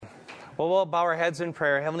Well, we'll bow our heads in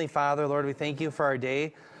prayer. Heavenly Father, Lord, we thank you for our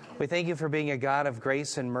day. We thank you for being a God of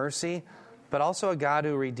grace and mercy, but also a God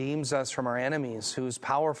who redeems us from our enemies, who's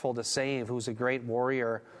powerful to save, who's a great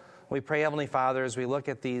warrior. We pray, Heavenly Father, as we look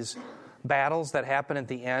at these battles that happen at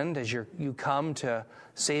the end, as you come to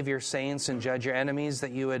save your saints and judge your enemies,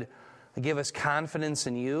 that you would give us confidence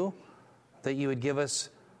in you, that you would give us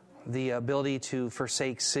the ability to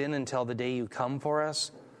forsake sin until the day you come for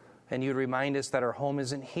us, and you'd remind us that our home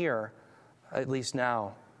isn't here, at least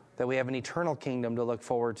now, that we have an eternal kingdom to look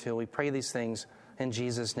forward to. We pray these things in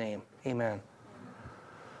Jesus' name. Amen.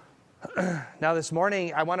 Now this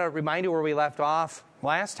morning, I want to remind you where we left off.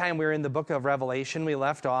 Last time we were in the book of Revelation, we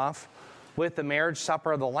left off with the marriage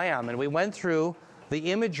supper of the Lamb, and we went through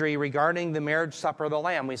the imagery regarding the marriage supper of the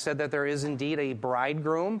Lamb. We said that there is indeed a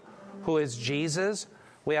bridegroom who is Jesus.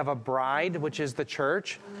 We have a bride, which is the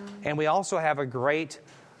church, and we also have a great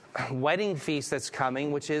wedding feast that's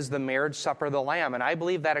coming, which is the marriage supper of the Lamb. And I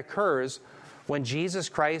believe that occurs when Jesus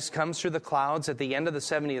Christ comes through the clouds at the end of the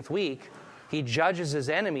 70th week. He judges his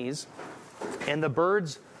enemies, and the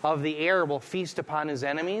birds of the air will feast upon his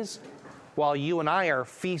enemies while you and I are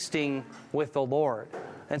feasting with the Lord.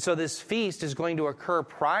 And so this feast is going to occur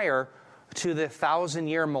prior to the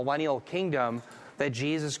 1,000-year millennial kingdom that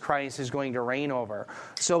Jesus Christ is going to reign over.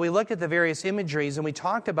 So we looked at the various imageries, and we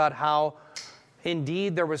talked about how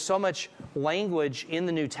indeed there was so much language in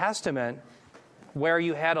the New Testament where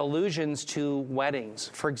you had allusions to weddings.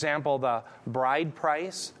 For example, the bride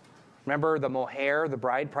price. Remember the mohair, the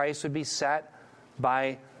bride price would be set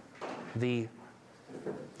by the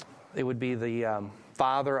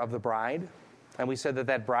father of the bride. And we said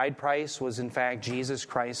that bride price was in fact Jesus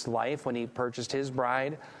Christ's life when he purchased his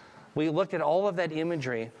bride. We looked at all of that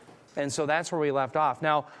imagery, and so that's where we left off.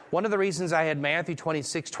 Now, one of the reasons I had Matthew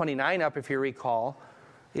 26:29 up, if you recall,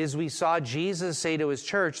 is we saw Jesus say to his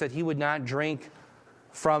church that he would not drink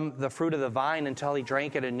from the fruit of the vine until he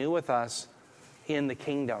drank it anew with us in the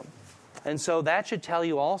kingdom. And so that should tell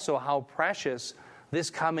you also how precious this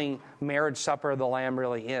coming marriage supper of the Lamb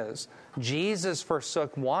really is. Jesus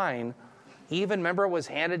forsook wine. Even, remember, it was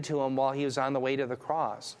handed to him while he was on the way to the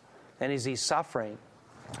cross, and as he's suffering.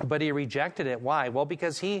 But he rejected it. Why? Well,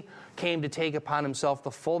 because he came to take upon himself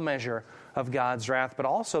the full measure of God's wrath, but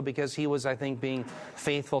also because he was, I think, being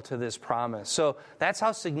faithful to this promise. So that's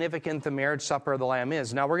how significant the marriage supper of the Lamb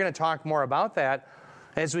is. Now, we're going to talk more about that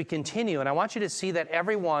as we continue. And I want you to see that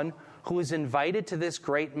everyone who is invited to this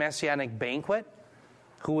great messianic banquet,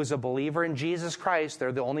 who is a believer in Jesus Christ,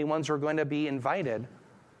 they're the only ones who are going to be invited,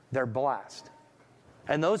 they're blessed.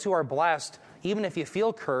 And those who are blessed, even if you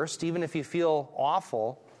feel cursed, even if you feel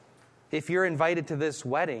awful, if you're invited to this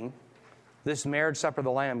wedding, this marriage supper of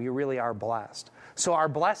the Lamb, you really are blessed. So our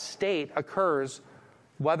blessed state occurs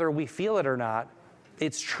whether we feel it or not.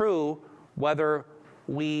 It's true whether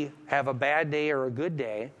we have a bad day or a good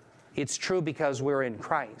day. It's true because we're in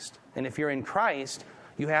Christ. And if you're in Christ,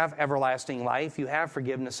 you have everlasting life, you have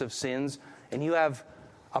forgiveness of sins, and you have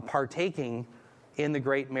a partaking in the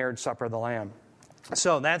great marriage supper of the Lamb.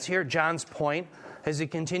 So that's here John's point as he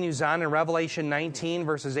continues on in Revelation 19,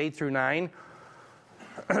 verses 8 through 9.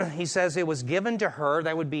 He says, it was given to her,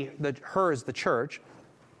 that would be, her is the church,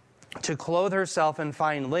 to clothe herself in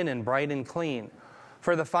fine linen, bright and clean.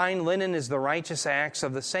 For the fine linen is the righteous acts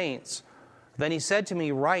of the saints. Then he said to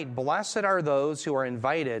me, write, blessed are those who are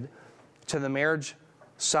invited to the marriage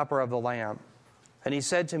supper of the Lamb. And he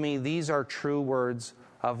said to me, these are true words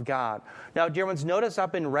of God. Now, dear ones, notice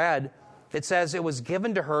up in red, it says it was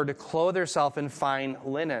given to her to clothe herself in fine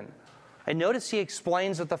linen. And notice he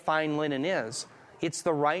explains what the fine linen is. It's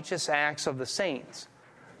the righteous acts of the saints.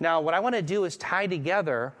 Now, what I want to do is tie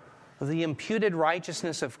together the imputed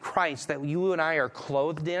righteousness of Christ that you and I are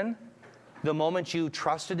clothed in the moment you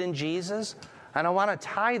trusted in Jesus. And I want to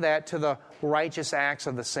tie that to the righteous acts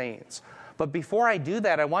of the saints. But before I do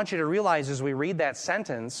that, I want you to realize as we read that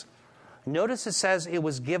sentence, notice it says it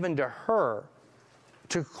was given to her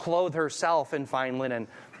to clothe herself in fine linen.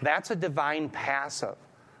 That's a divine passive.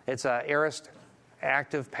 It's an aorist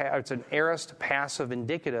passive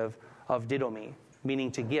indicative of didomi,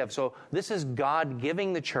 meaning to give. So this is God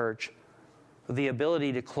giving the church the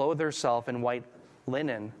ability to clothe herself in white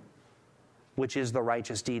linen, which is the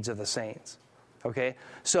righteous deeds of the saints. Okay?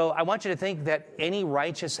 So I want you to think that any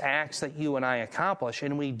righteous acts that you and I accomplish,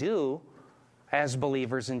 and we do as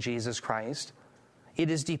believers in Jesus Christ, it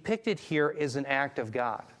is depicted here as an act of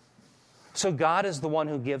God. So God is the one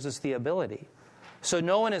who gives us the ability. So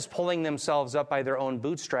no one is pulling themselves up by their own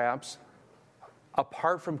bootstraps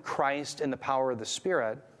apart from Christ and the power of the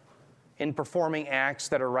Spirit in performing acts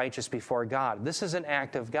that are righteous before God. This is an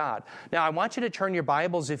act of God. Now, I want you to turn your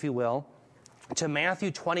Bibles, if you will, to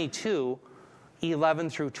Matthew 22, 11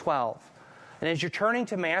 through 12. And as you're turning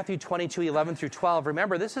to Matthew 22, 11 through 12,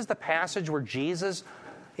 remember, this is the passage where Jesus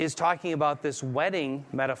is talking about this wedding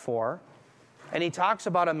metaphor. And he talks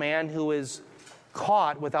about a man who is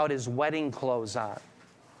caught without his wedding clothes on.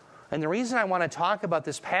 And the reason I want to talk about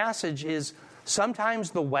this passage is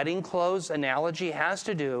sometimes the wedding clothes analogy has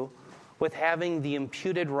to do with having the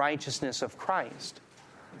imputed righteousness of Christ.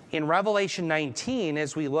 In Revelation 19,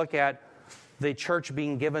 as we look at the church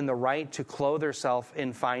being given the right to clothe herself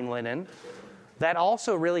in fine linen, that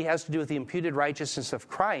also really has to do with the imputed righteousness of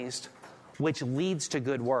Christ, which leads to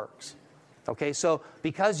good works. Okay, so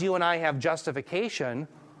because you and I have justification,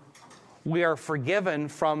 we are forgiven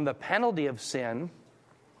from the penalty of sin,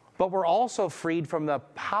 but we're also freed from the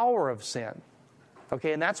power of sin.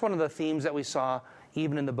 Okay, and that's one of the themes that we saw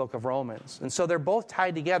even in the book of Romans. And so they're both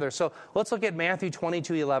tied together. So let's look at Matthew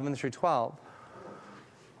 22, 11 through 12.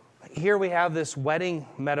 Here we have this wedding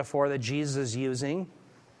metaphor that Jesus is using.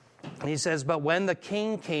 He says, "But when the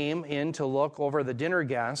king came in to look over the dinner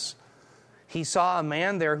guests, he saw a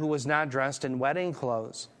man there who was not dressed in wedding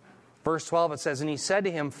clothes." Verse 12, it says, "And he said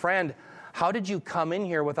to him, 'Friend, how did you come in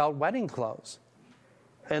here without wedding clothes?'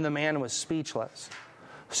 And the man was speechless."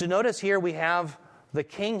 So notice here we have the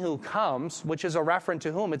king who comes, which is a reference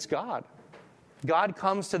to whom? It's God. God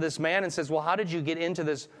comes to this man and says, "Well, how did you get into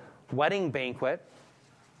this wedding banquet?"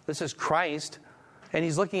 This is Christ. And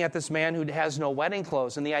he's looking at this man who has no wedding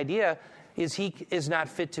clothes. And the idea is he is not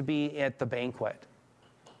fit to be at the banquet.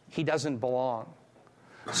 He doesn't belong.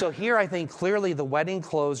 So here I think clearly the wedding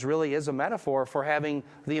clothes really is a metaphor for having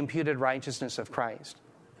the imputed righteousness of Christ.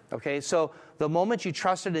 Okay, so the moment you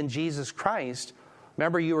trusted in Jesus Christ,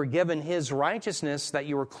 remember you were given his righteousness that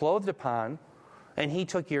you were clothed upon, and he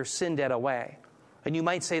took your sin debt away. And you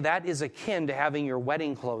might say that is akin to having your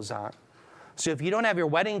wedding clothes on. So if you don't have your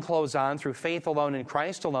wedding clothes on through faith alone in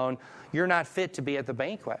Christ alone, you're not fit to be at the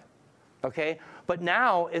banquet. Okay? But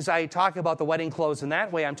now, as I talk about the wedding clothes in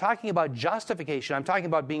that way, I'm talking about justification. I'm talking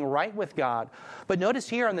about being right with God. But notice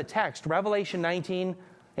here in the text, Revelation 19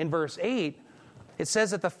 in verse 8, it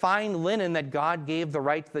says that the fine linen that God gave the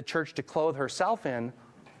right to the church to clothe herself in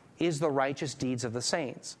is the righteous deeds of the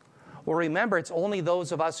saints. Well, remember, it's only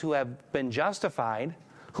those of us who have been justified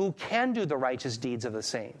who can do the righteous deeds of the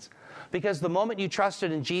saints. Because the moment you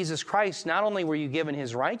trusted in Jesus Christ, not only were you given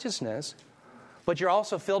his righteousness, but you're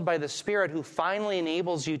also filled by the Spirit who finally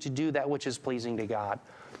enables you to do that which is pleasing to God.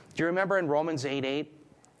 Do you remember in Romans 8:8,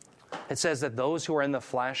 it says that those who are in the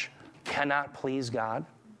flesh cannot please God?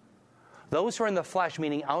 Those who are in the flesh,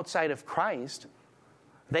 meaning outside of Christ,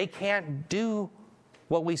 they can't do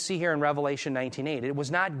what we see here in Revelation 19:8. It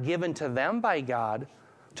was not given to them by God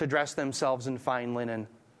to dress themselves in fine linen,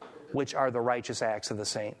 which are the righteous acts of the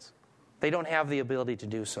saints. They don't have the ability to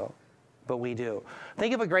do so, but we do.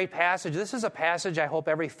 Think of a great passage. This is a passage I hope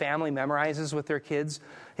every family memorizes with their kids.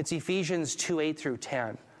 It's Ephesians 2:8 through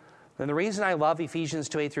 10. And the reason I love Ephesians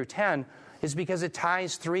 2:8 through 10 is because it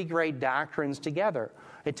ties three great doctrines together.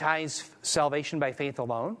 It ties salvation by faith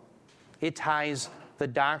alone. It ties the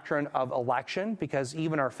doctrine of election, because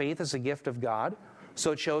even our faith is a gift of God.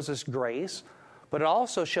 So it shows us grace. But it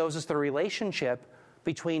also shows us the relationship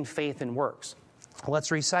between faith and works.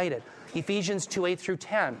 Let's recite it. Ephesians 2:8 through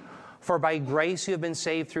 10. "For by grace you have been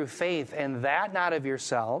saved through faith, and that not of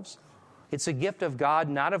yourselves. It's a gift of God,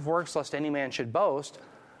 not of works, lest any man should boast."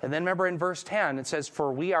 And then remember in verse 10, it says,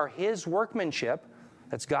 "For we are his workmanship,"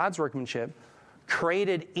 that's God's workmanship,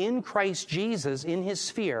 "created in Christ Jesus in his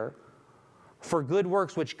sphere for good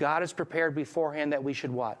works which God has prepared beforehand that we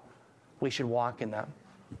should what? We should walk in them."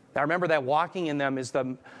 Now remember that walking in them is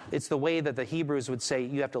it's the way that the Hebrews would say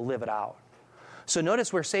you have to live it out. So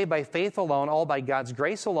notice we're saved by faith alone, all by God's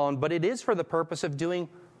grace alone, but it is for the purpose of doing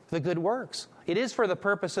the good works. It is for the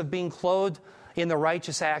purpose of being clothed in the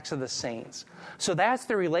righteous acts of the saints. So that's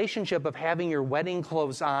the relationship of having your wedding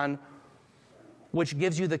clothes on, which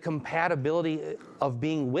gives you the compatibility of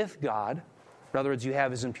being with God. In other words, you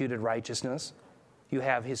have his imputed righteousness. You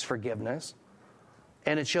have his forgiveness.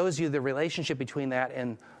 And it shows you the relationship between that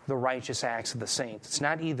and the righteous acts of the saints. It's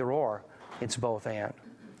not either or, it's both and.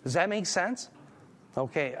 Does that make sense?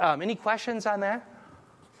 Okay, any questions on that?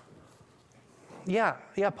 Yeah,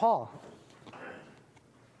 Paul.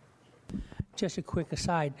 Just a quick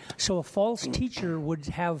aside. So a false teacher would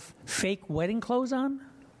have fake wedding clothes on?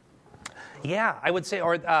 Yeah, I would say,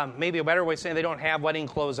 or maybe a better way of saying they don't have wedding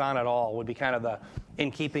clothes on at all would be kind of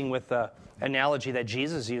in keeping with the analogy that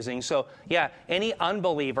Jesus is using. So, yeah, any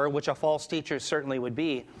unbeliever, which a false teacher certainly would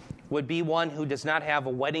be, would be one who does not have a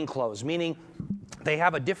wedding clothes, meaning they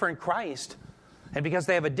have a different Christ. And because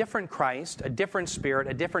they have a different Christ, a different Spirit,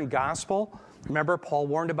 a different gospel, remember Paul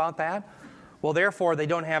warned about that? Well, therefore, they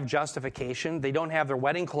don't have justification, they don't have their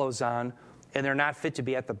wedding clothes on, and they're not fit to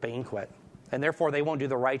be at the banquet. And therefore, they won't do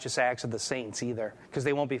the righteous acts of the saints either, because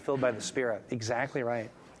they won't be filled by the Spirit. Exactly right.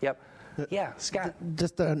 Yep. Yeah, Scott.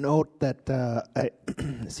 Just a note that it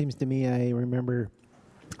seems to me I remember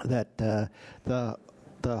that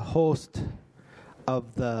the host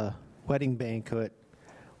of the wedding banquet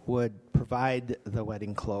would provide the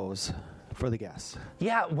wedding clothes for the guests.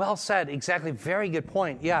 Yeah, well said. Exactly. Very good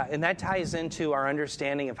point. Yeah, and that ties into our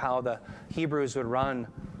understanding of how the Hebrews would run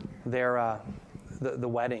their the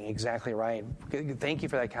wedding. Exactly right. Thank you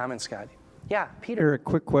for that comment, Scott. Yeah, Peter. A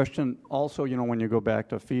quick question. Also, when you go back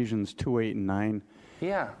to Ephesians 2, 8, and 9,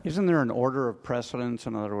 yeah, isn't there an order of precedence?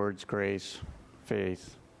 In other words, grace,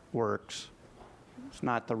 faith, works. It's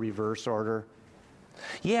not the reverse order.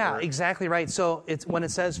 Yeah, exactly right. So it's when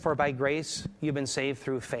it says, "For by grace you've been saved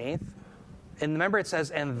through faith," and remember it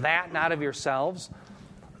says, "and that not of yourselves."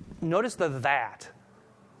 Notice the that.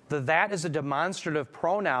 The that is a demonstrative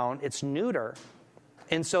pronoun. It's neuter.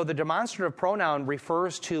 And so the demonstrative pronoun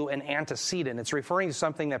refers to an antecedent. It's referring to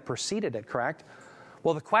something that preceded it, correct?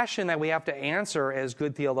 Well, the question that we have to answer as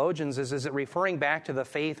good theologians is it referring back to the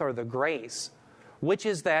faith or the grace? Which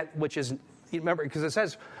is that, remember, because it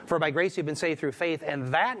says, "For by grace you've been saved through faith,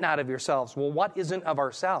 and that not of yourselves." Well, what isn't of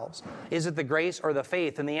ourselves? Is it the grace or the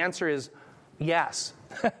faith? And the answer is yes.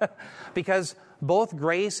 Because both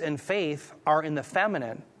grace and faith are in the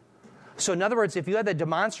feminine. So in other words, if you had the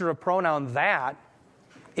demonstrative pronoun that,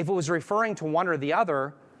 if it was referring to one or the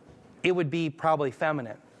other, it would be probably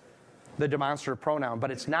feminine, the demonstrative pronoun, but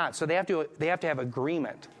it's not. So they have to have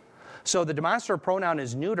agreement. So the demonstrative pronoun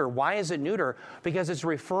is neuter. Why is it neuter? Because it's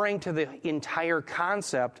referring to the entire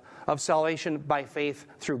concept of salvation by faith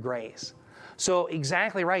through grace. So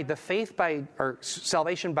exactly right. The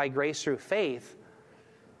salvation by grace through faith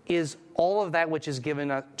is all of that which is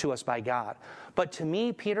given to us by God. But to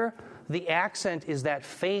me, Peter, the accent is that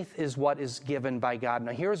faith is what is given by God.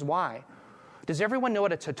 Now, here's why. Does everyone know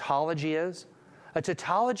what a tautology is? A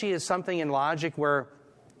tautology is something in logic where,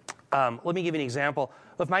 let me give you an example.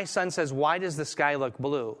 If my son says, "Why does the sky look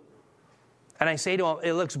blue?" And I say to him,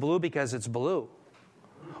 "It looks blue because it's blue."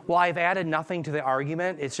 Well, I've added nothing to the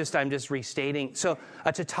argument. I'm just restating. So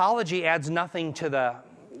a tautology adds nothing to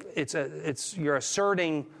you're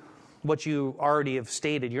asserting what you already have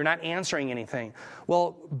stated. You're not answering anything.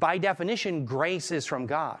 Well, by definition, grace is from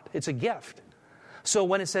God. It's a gift. So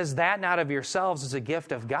when it says that not of yourselves is a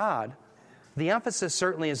gift of God, the emphasis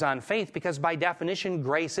certainly is on faith because by definition,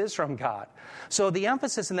 grace is from God. So the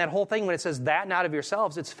emphasis in that whole thing when it says that not of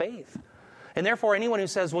yourselves, it's faith. And therefore, anyone who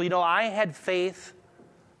says, "Well, I had faith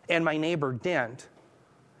and my neighbor didn't,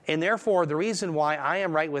 and therefore the reason why I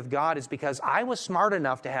am right with God is because I was smart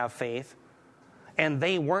enough to have faith and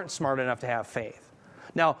they weren't smart enough to have faith."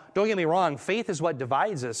 Now, don't get me wrong, faith is what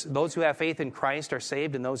divides us. Those who have faith in Christ are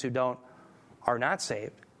saved, and those who don't are not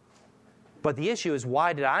saved. But the issue is,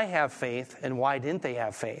 why did I have faith, and why didn't they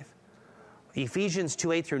have faith? Ephesians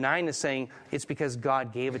 2, 8 through 9 is saying, it's because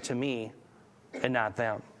God gave it to me and not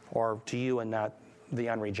them, or to you and not the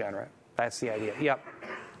unregenerate. That's the idea. Yep.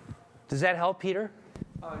 Does that help, Peter?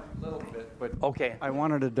 A little bit, but okay. I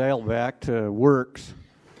wanted to dial back to works.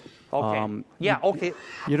 Okay. Okay.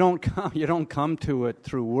 You don't come to it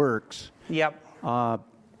through works. Yep.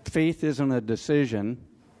 Faith isn't a decision,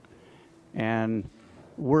 and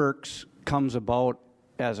works comes about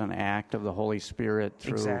as an act of the Holy Spirit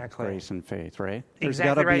through grace and faith, right? There's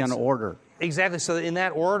got to be an order. Exactly. So in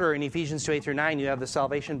that order, in Ephesians 2, 8 through 9, you have the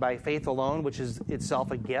salvation by faith alone, which is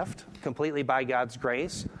itself a gift, completely by God's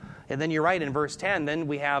grace. And then you're right, in verse 10, then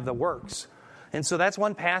we have the works. And so that's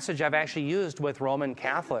one passage I've actually used with Roman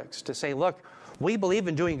Catholics to say, look, we believe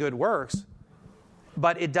in doing good works,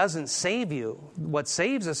 but it doesn't save you. What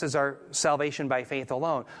saves us is our salvation by faith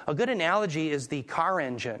alone. A good analogy is the car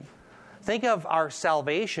engine. Think of our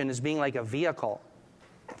salvation as being like a vehicle.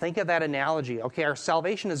 Think of that analogy. Okay, our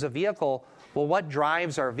salvation is a vehicle. Well, what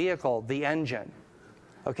drives our vehicle? The engine.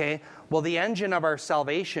 Okay? Well, the engine of our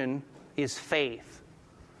salvation is faith.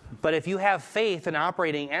 But if you have faith, an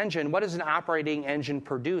operating engine, what does an operating engine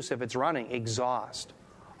produce if it's running? Exhaust.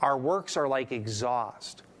 Our works are like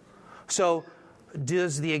exhaust. So,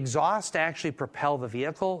 does the exhaust actually propel the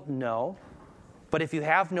vehicle? No. But if you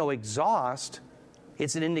have no exhaust,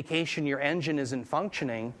 it's an indication your engine isn't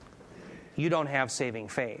functioning. You don't have saving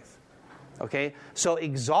faith. Okay? So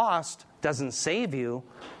exhaust doesn't save you.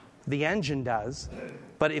 The engine does.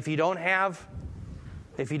 But if you don't have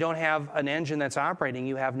If you don't have an engine that's operating,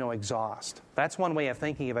 you have no exhaust. That's one way of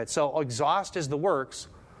thinking of it. So exhaust is the works.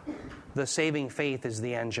 The saving faith is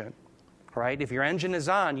the engine, right? If your engine is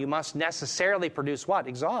on, you must necessarily produce what?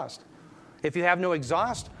 Exhaust. If you have no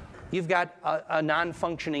exhaust, you've got a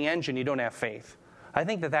non-functioning engine. You don't have faith. I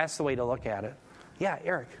think that that's the way to look at it. Yeah,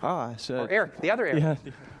 Eric. Or Eric, the other Eric. Yeah.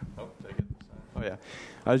 Oh, yeah.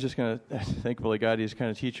 I was just going to, thankfully, God, He's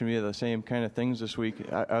kind of teaching me the same kind of things this week.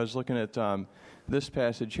 I was looking at this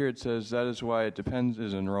passage here. It says, that is why it depends,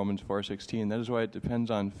 is in Romans 4:16, that is why it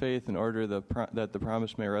depends on faith in order that the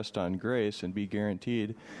promise may rest on grace and be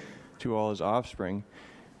guaranteed to all His offspring.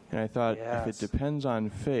 And I thought, if it depends on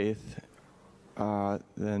faith,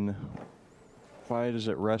 then why does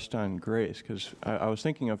it rest on grace? Because I was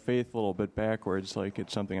thinking of faith a little bit backwards, like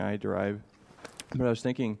it's something I derive. But I was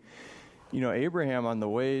thinking, Abraham on the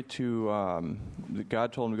way to,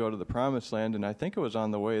 God told him to go to the promised land, and I think it was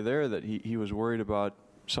on the way there that he was worried about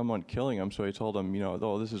someone killing him, so he told him,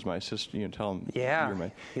 oh, this is my sister, tell him you're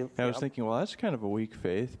my... And I was thinking, well, that's kind of a weak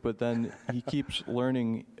faith, but then he keeps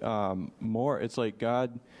learning more. It's like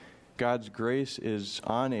God's grace is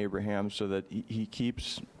on Abraham so that he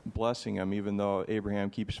keeps blessing him, even though Abraham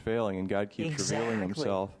keeps failing and God keeps revealing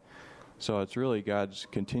himself. So it's really God's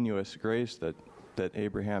continuous grace that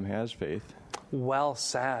Abraham has faith. Well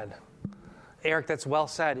said. Eric, that's well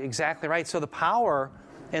said. Exactly right. So the power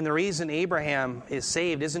and the reason Abraham is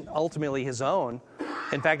saved isn't ultimately his own.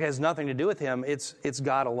 In fact, it has nothing to do with him. It's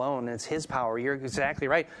God alone. It's His power. You're exactly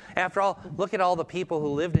right. After all, look at all the people who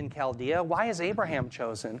lived in Chaldea. Why is Abraham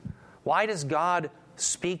chosen? Why does God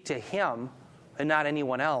speak to him and not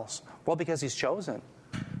anyone else? Well, because he's chosen.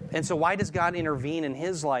 And so why does God intervene in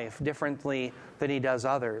his life differently than He does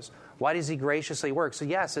others? Why does He graciously work? So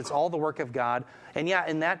yes, it's all the work of God. And yeah,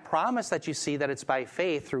 in that promise that you see that it's by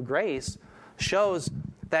faith through grace shows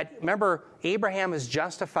that, remember, Abraham is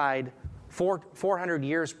justified 400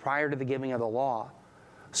 years prior to the giving of the law.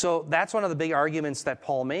 So that's one of the big arguments that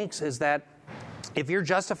Paul makes, is that if you're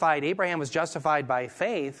justified, Abraham was justified by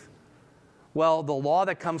faith, well, the law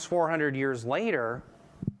that comes 400 years later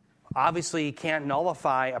obviously can't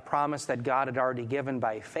nullify a promise that God had already given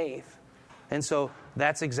by faith. And so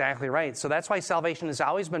that's exactly right. So that's why salvation has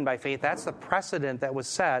always been by faith. That's the precedent that was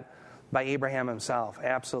set by Abraham himself.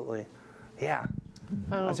 Absolutely. Yeah.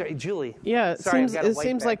 I'm sorry, Julie. Yeah, it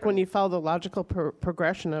seems like when you you follow the logical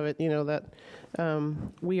progression of it, that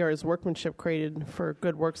we are His workmanship created for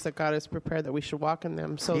good works that God has prepared that we should walk in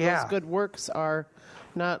them. So those good works are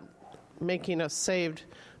not making us saved,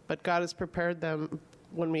 but God has prepared them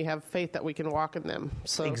when we have faith that we can walk in them.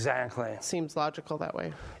 So exactly. It seems logical that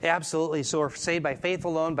way. Absolutely. So we're saved by faith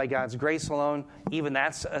alone, by God's grace alone. Even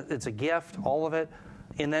it's a gift, all of it.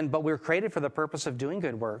 But we're created for the purpose of doing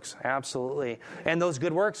good works. Absolutely. And those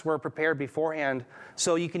good works were prepared beforehand.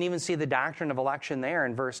 So you can even see the doctrine of election there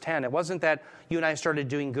in verse 10. It wasn't that you and I started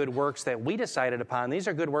doing good works that we decided upon. These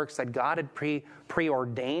are good works that God had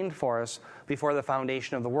preordained for us before the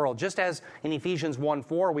foundation of the world. Just as in Ephesians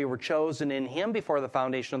 1:4, we were chosen in Him before the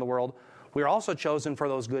foundation of the world, we are also chosen for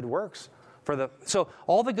those good works. So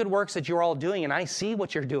all the good works that you're all doing, and I see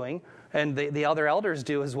what you're doing, and the other elders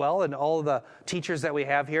do as well, and all the teachers that we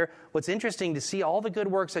have here. What's interesting to see all the good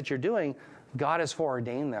works that you're doing, God has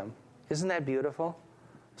foreordained them. Isn't that beautiful?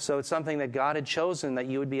 So it's something that God had chosen that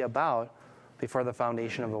you would be about before the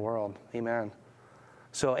foundation of the world. Amen.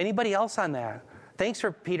 So anybody else on that? Thanks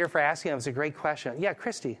for Peter for asking. That was a great question. Yeah,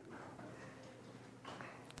 Christy.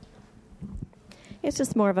 It's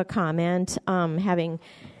just more of a comment. Having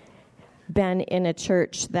been in a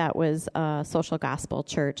church that was a social gospel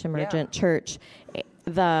church, emergent church,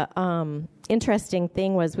 the interesting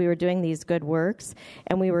thing was we were doing these good works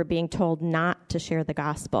and we were being told not to share the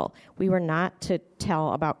gospel. We were not to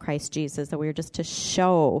tell about Christ Jesus, that we were just to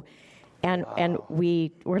show. And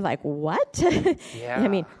we were like, what? I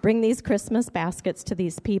mean, bring these Christmas baskets to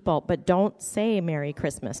these people, but don't say Merry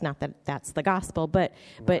Christmas. Not that that's the gospel, but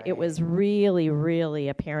it was really, really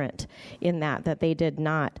apparent in that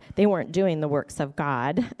they weren't doing the works of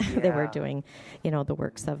God. They were doing, the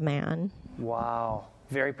works of man. Wow.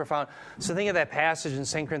 Very profound. So think of that passage in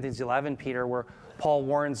 2 Corinthians 11, Peter, where Paul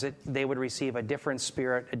warns that they would receive a different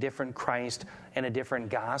spirit, a different Christ, and a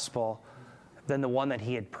different gospel than the one that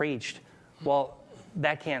he had preached. Well,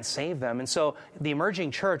 that can't save them. And so the emerging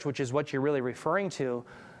church, which is what you're really referring to,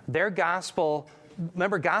 their gospel,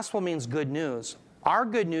 remember, gospel means good news. Our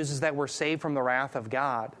good news is that we're saved from the wrath of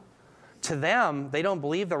God. To them, they don't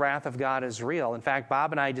believe the wrath of God is real. In fact,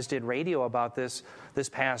 Bob and I just did radio about this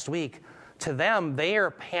past week. To them, they are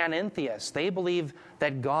panentheists. They believe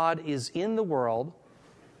that God is in the world,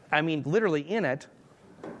 I mean, literally in it,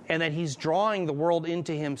 and that he's drawing the world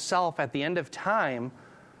into himself at the end of time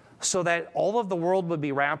so that all of the world would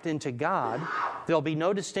be wrapped into God. There'll be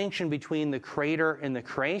no distinction between the creator and the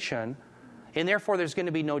creation, and therefore there's going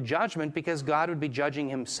to be no judgment because God would be judging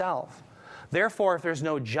himself. Therefore, if there's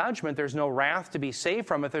no judgment, there's no wrath to be saved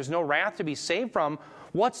from. If there's no wrath to be saved from,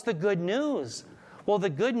 what's the good news? Well, the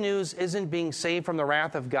good news isn't being saved from the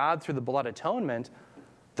wrath of God through the blood atonement.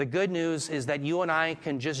 The good news is that you and I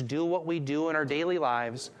can just do what we do in our daily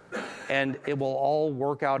lives, and it will all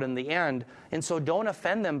work out in the end. And so don't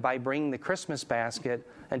offend them by bringing the Christmas basket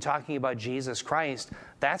and talking about Jesus Christ.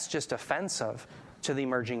 That's just offensive to the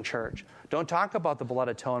emerging church. Don't talk about the blood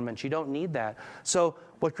atonement. You don't need that. So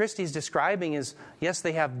what Christy's describing is, yes,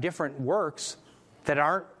 they have different works that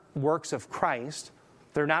aren't works of Christ.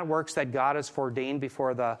 They're not works that God has ordained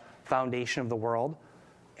before the foundation of the world.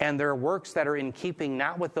 And there are works that are in keeping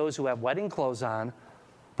not with those who have wedding clothes on,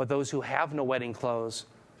 but those who have no wedding clothes,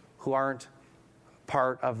 who aren't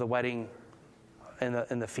part of the wedding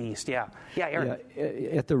in the feast. Yeah, Aaron. Yeah,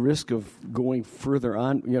 at the risk of going further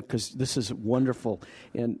on, because this is wonderful,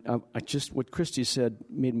 and what Christy said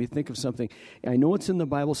made me think of something. I know it's in the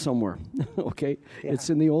Bible somewhere. Okay, yeah.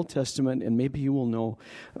 It's in the Old Testament, and maybe you will know.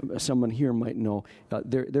 Someone here might know.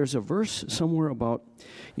 There's a verse somewhere about,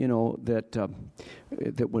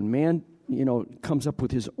 that when man, comes up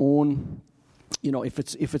with his own, if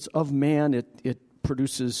it's of man, it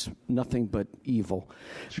produces nothing but evil.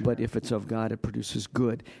 Sure. But if it's of God, it produces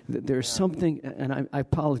good. There's something, and I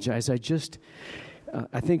apologize, I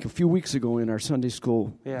think a few weeks ago in our Sunday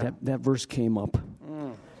school, that verse came up.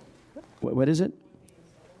 What is it?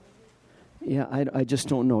 Yeah, I just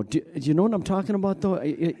don't know. Do you know what I'm talking about, though?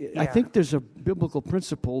 I think there's a biblical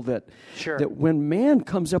principle that when man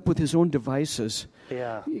comes up with his own devices,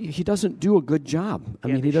 he doesn't do a good job.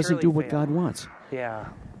 He doesn't do what God wants. Yeah.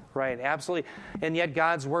 Right, absolutely. And yet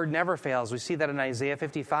God's word never fails. We see that in Isaiah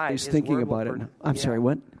 55. He's thinking about it. I'm sorry,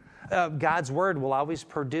 what? God's word will always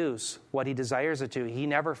produce what he desires it to. He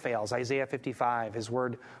never fails. Isaiah 55, his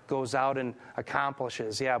word goes out and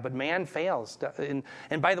accomplishes. Yeah, but man fails.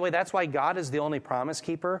 And by the way, that's why God is the only promise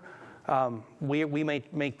keeper. We may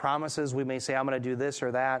make promises. We may say, I'm going to do this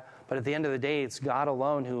or that. But at the end of the day, it's God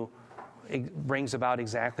alone who brings about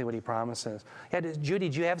exactly what he promises. Yeah, Judy,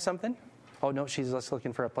 do you have something? Oh, no, she's just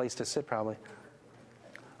looking for a place to sit, probably.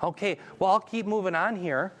 Okay, well, I'll keep moving on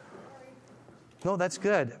here. No, that's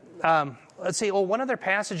good. Let's see. One other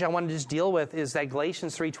passage I want to just deal with is that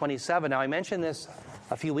Galatians 3:27. Now, I mentioned this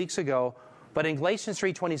a few weeks ago, but in Galatians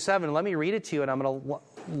 3:27, let me read it to you, and I'm going to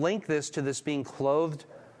link this to this being clothed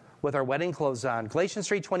with our wedding clothes on. Galatians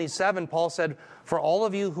 3:27, Paul said, "For all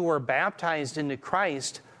of you who are baptized into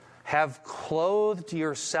Christ have clothed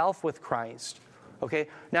yourself with Christ." Okay,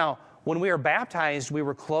 now, when we are baptized, we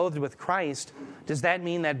were clothed with Christ. Does that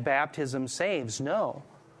mean that baptism saves? No.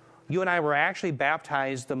 You and I were actually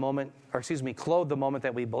baptized clothed the moment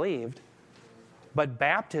that we believed. But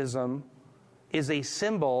baptism is a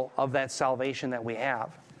symbol of that salvation that we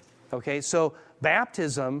have. Okay, so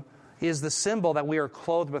baptism is the symbol that we are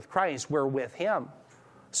clothed with Christ. We're with him.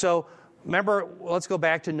 So remember, let's go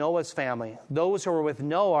back to Noah's family. Those who are with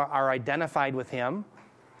Noah are identified with him.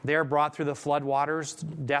 They're brought through the flood waters,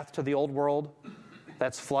 death to the old world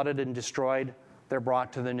that's flooded and destroyed. They're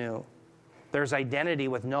brought to the new. There's identity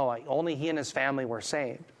with Noah. Only he and his family were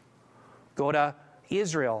saved. Go to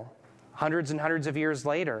Israel, hundreds and hundreds of years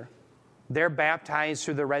later. They're baptized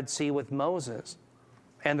through the Red Sea with Moses.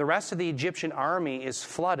 And the rest of the Egyptian army is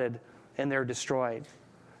flooded and they're destroyed.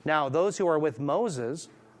 Now, those who are with Moses,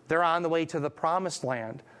 they're on the way to the promised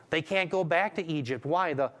land. They can't go back to Egypt.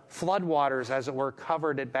 Why? The flood waters, as it were,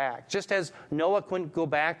 covered it back. Just as Noah couldn't go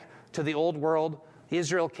back to the old world,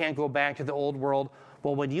 Israel can't go back to the old world.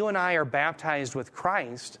 Well, when you and I are baptized with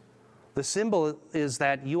Christ, the symbol is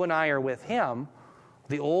that you and I are with him.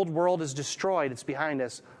 The old world is destroyed. It's behind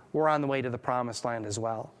us. We're on the way to the promised land as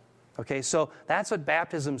well. Okay, so that's what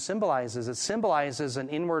baptism symbolizes. It symbolizes an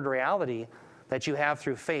inward reality that you have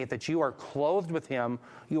through faith, that you are clothed with him,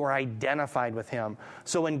 you are identified with him.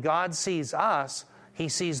 So when God sees us, he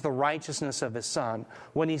sees the righteousness of his Son.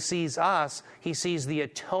 When he sees us, he sees the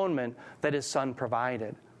atonement that his Son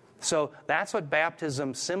provided. So that's what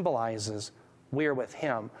baptism symbolizes. We're with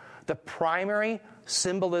him. The primary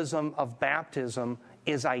symbolism of baptism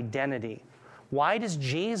is identity. Why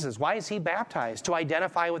is he baptized? To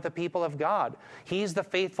identify with the people of God. He's the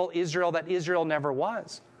faithful Israel that Israel never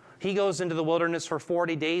was. He goes into the wilderness for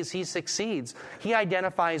 40 days. He succeeds. He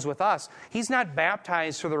identifies with us. He's not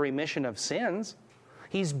baptized for the remission of sins.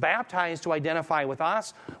 He's baptized to identify with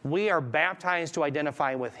us. We are baptized to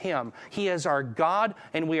identify with him. He is our God,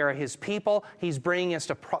 and we are his people. He's bringing us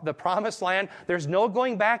to the promised land. There's no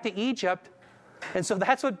going back to Egypt. And so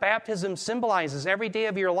that's what baptism symbolizes. Every day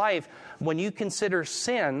of your life, when you consider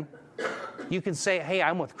sin, you can say, hey,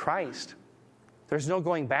 I'm with Christ. There's no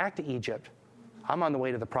going back to Egypt. I'm on the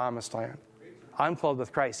way to the promised land. I'm clothed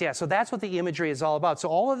with Christ. Yeah, so that's what the imagery is all about. So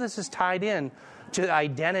all of this is tied in to the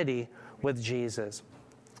identity with Jesus.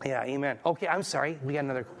 Yeah, amen. Okay, I'm sorry. We got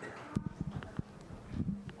another.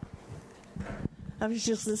 I was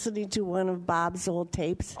just listening to one of Bob's old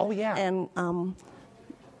tapes. Oh, yeah. And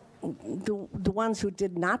the ones who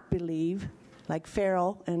did not believe, like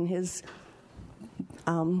Pharaoh and his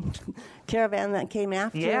caravan that came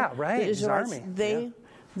after the Israelites, army.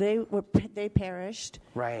 They perished.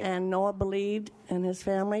 Right. And Noah believed and his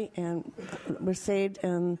family and were saved,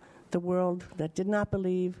 and the world that did not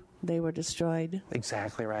believe, they were destroyed.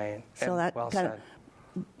 Exactly right. So that well kind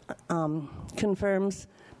of confirms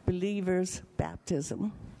believers'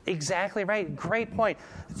 baptism. Exactly right. Great point.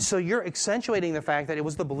 So you're accentuating the fact that it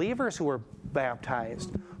was the believers who were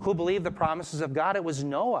baptized, who believed the promises of God. It was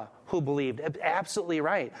Noah who believed. Absolutely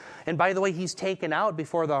right. And by the way, he's taken out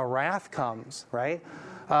before the wrath comes, right?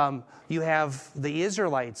 You have the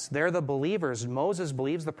Israelites. They're the believers. Moses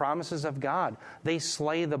believes the promises of God. They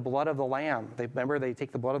slay the blood of the lamb. They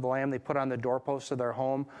take the blood of the lamb, they put on the doorposts of their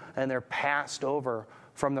home, and they're passed over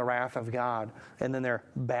from the wrath of God. And then they're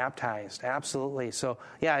baptized. Absolutely. So,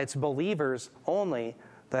 yeah, it's believers only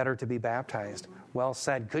that are to be baptized. Well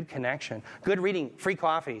said. Good connection. Good reading. Free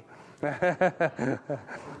coffee. All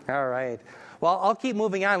right. Well, I'll keep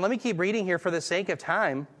moving on. Let me keep reading here for the sake of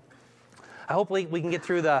time. Hopefully we can get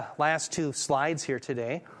through the last two slides here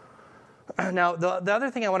today. Now, the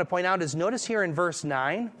other thing I want to point out is notice here in verse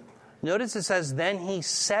 9, notice it says, then he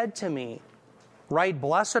said to me, right,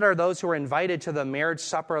 blessed are those who are invited to the marriage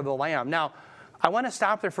supper of the Lamb. Now, I want to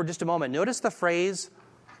stop there for just a moment. Notice the phrase,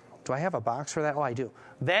 do I have a box for that? Oh, I do.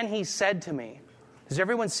 Then he said to me. Does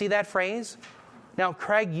everyone see that phrase? Now,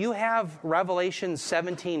 Craig, you have Revelation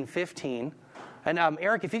 17:15. And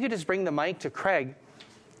Eric, if you could just bring the mic to Craig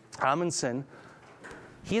Amundsen.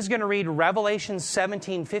 He's going to read Revelation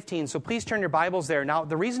 17:15. So please turn your Bibles there. Now,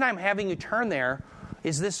 the reason I'm having you turn there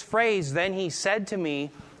is this phrase, then he said to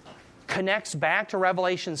me, connects back to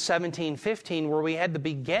Revelation 17:15, where we had the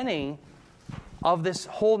beginning of this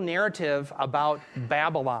whole narrative about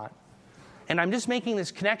Babylon. And I'm just making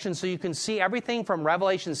this connection so you can see everything from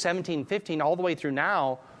Revelation 17:15 all the way through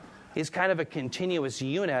now is kind of a continuous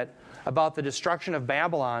unit about the destruction of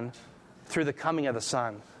Babylon through the coming of the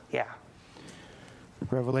Son. Yeah.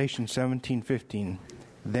 Revelation 17:15.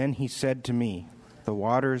 Then he said to me, the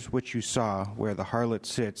waters which you saw where the harlot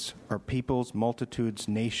sits are peoples, multitudes,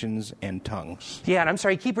 nations, and tongues. Yeah, and I'm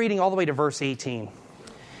sorry, keep reading all the way to verse 18.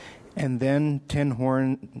 And then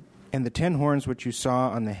the 10 horns which you saw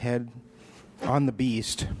on the head on the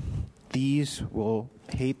beast, these will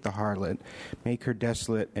hate the harlot, make her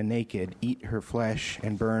desolate and naked, eat her flesh,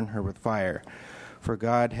 and burn her with fire. For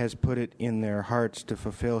God has put it in their hearts to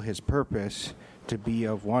fulfill his purpose, to be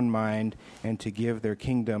of one mind, and to give their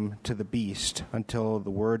kingdom to the beast, until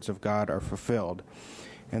the words of God are fulfilled.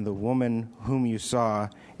 And the woman whom you saw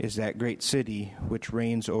is that great city which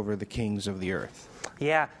reigns over the kings of the earth.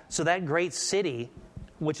 Yeah, so that great city,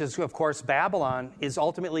 which is, of course, Babylon, is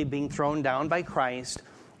ultimately being thrown down by Christ.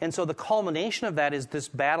 And so the culmination of that is this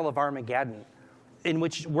battle of Armageddon, in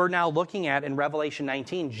which we're now looking at in Revelation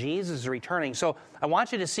 19. Jesus is returning. So I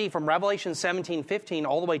want you to see from Revelation 17:15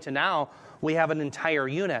 all the way to now, we have an entire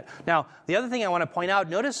unit. Now, the other thing I want to point out,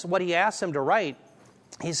 notice what he asks him to write.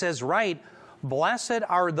 He says, write, blessed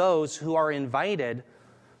are those who are invited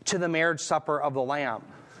to the marriage supper of the Lamb.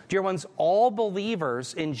 Dear ones, all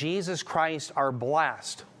believers in Jesus Christ are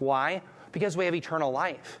blessed. Why? Because we have eternal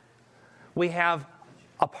life. We have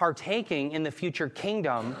a partaking in the future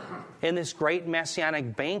kingdom in this great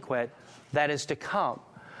messianic banquet that is to come.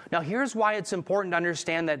 Now, here's why it's important to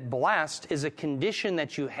understand that blessed is a condition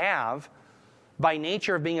that you have by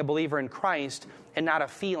nature of being a believer in Christ and not a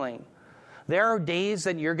feeling. There are days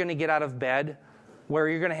that you're going to get out of bed where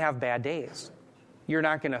you're going to have bad days. You're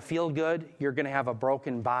not going to feel good. You're going to have a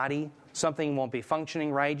broken body. Something won't be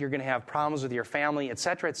functioning right. You're going to have problems with your family,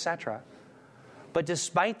 etc., etc. But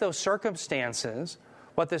despite those circumstances,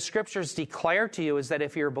 what the Scriptures declare to you is that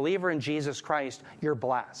if you're a believer in Jesus Christ, you're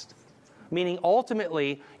blessed. Meaning,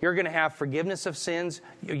 ultimately, you're going to have forgiveness of sins.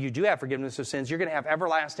 You do have forgiveness of sins. You're going to have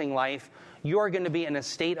everlasting life. You are going to be in a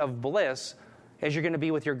state of bliss as you're going to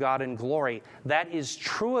be with your God in glory. That is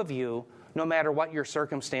true of you no matter what your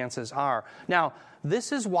circumstances are. Now,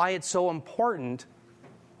 this is why it's so important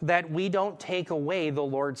that we don't take away the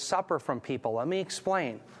Lord's Supper from people. Let me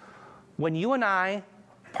explain. When you and I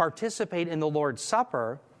participate in the Lord's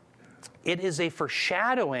Supper, it is a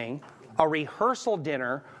foreshadowing, a rehearsal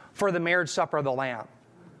dinner for the marriage supper of the Lamb.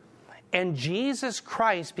 And Jesus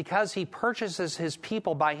Christ, because he purchases his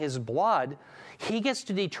people by his blood, he gets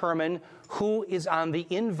to determine who is on the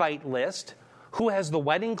invite list, who has the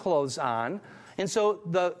wedding clothes on. And so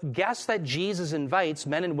the guests that Jesus invites,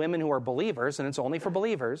 men and women who are believers, and it's only for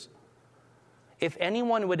believers, if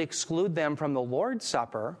anyone would exclude them from the Lord's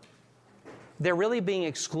Supper, they're really being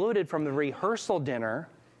excluded from the rehearsal dinner.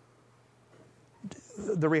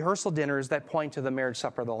 The rehearsal dinners that point to the marriage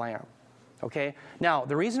supper of the Lamb. Okay? Now,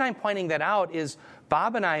 the reason I'm pointing that out is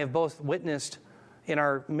Bob and I have both witnessed in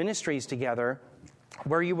our ministries together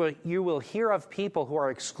where you will hear of people who are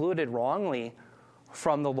excluded wrongly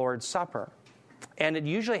from the Lord's Supper. And it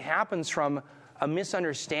usually happens from a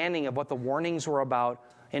misunderstanding of what the warnings were about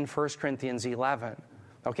in 1 Corinthians 11.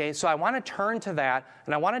 Okay? So I want to turn to that,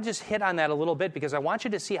 and I want to just hit on that a little bit because I want you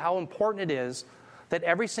to see how important it is that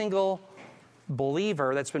every single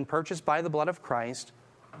believer that's been purchased by the blood of Christ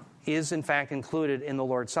is in fact included in the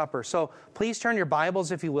Lord's Supper. So please turn your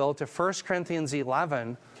Bibles, if you will, to 1 Corinthians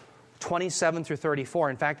 11, 27 through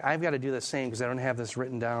 34. In fact, I've got to do the same because I don't have this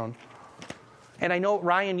written down. And I know,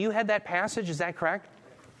 Ryan, you had that passage, is that correct?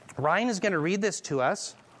 Ryan is going to read this to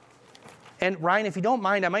us. And Ryan, if you don't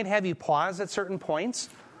mind, I might have you pause at certain points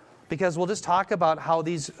because we'll just talk about how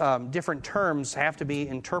these different terms have to be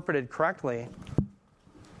interpreted correctly.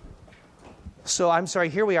 So I'm sorry,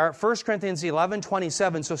 here we are, 1 Corinthians 11,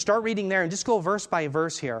 27. So start reading there and just go verse by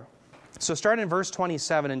verse here. So start in verse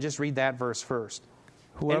 27 and just read that verse first.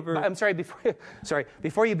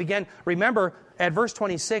 Before you begin, remember at verse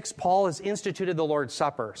 26, Paul has instituted the Lord's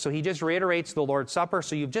Supper. So he just reiterates the Lord's Supper.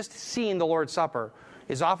 So you've just seen the Lord's Supper.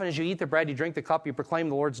 As often as you eat the bread, you drink the cup, you proclaim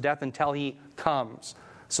the Lord's death until he comes.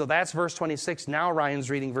 So that's verse 26. Now Ryan's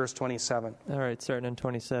reading verse 27. All right, starting in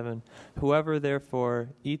 27. Whoever therefore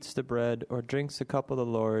eats the bread or drinks the cup of the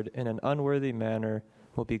Lord in an unworthy manner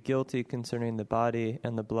will be guilty concerning the body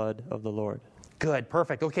and the blood of the Lord. Good,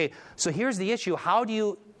 perfect. Okay, so here's the issue. How do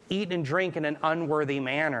you eat and drink in an unworthy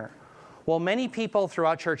manner? Well, many people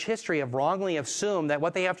throughout church history have wrongly assumed that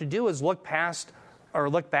what they have to do is look past or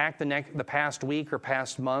look back the past week or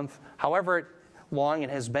past month, however long it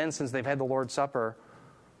has been since they've had the Lord's Supper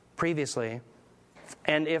previously.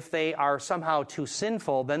 And if they are somehow too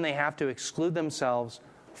sinful, then they have to exclude themselves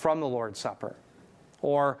from the Lord's Supper.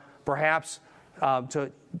 Or perhaps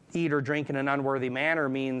to eat or drink in an unworthy manner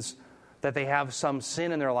means that they have some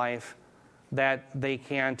sin in their life that they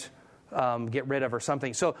can't get rid of or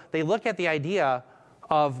something. So they look at the idea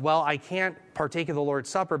of, well, I can't partake of the Lord's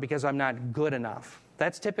Supper because I'm not good enough.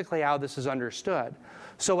 That's typically how this is understood.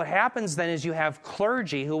 So what happens then is you have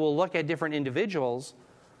clergy who will look at different individuals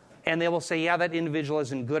and they will say, yeah, that individual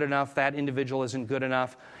isn't good enough, that individual isn't good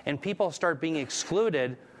enough. And people start being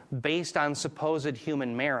excluded based on supposed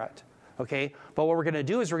human merit. Okay? But what we're going to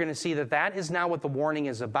do is we're going to see that that is not what the warning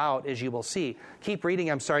is about, as you will see. Keep reading,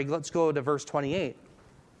 let's go to verse 28.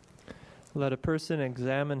 Let a person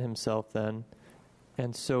examine himself then,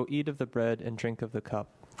 and so eat of the bread and drink of the cup.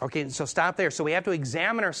 Okay, so stop there. So we have to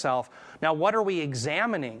examine ourselves. Now, what are we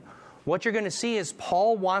examining? What you're going to see is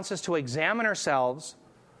Paul wants us to examine ourselves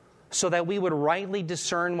so that we would rightly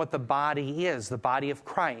discern what the body is, the body of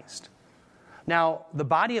Christ. Now, the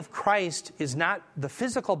body of Christ is not the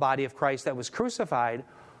physical body of Christ that was crucified,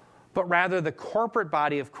 but rather the corporate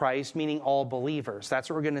body of Christ, meaning all believers. That's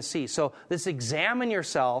what we're going to see. So this examine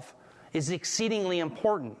yourself is exceedingly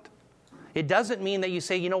important. It doesn't mean that you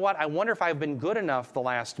say, you know what, I wonder if I've been good enough the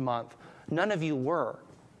last month. None of you were.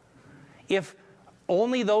 If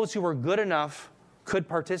only those who were good enough could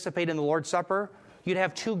participate in the Lord's Supper, you'd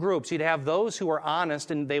have two groups. You'd have those who were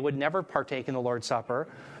honest and they would never partake in the Lord's Supper.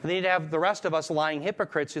 And then you'd have the rest of us lying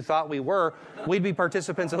hypocrites who thought we'd be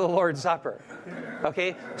participants of the Lord's Supper.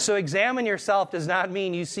 Okay? So examine yourself does not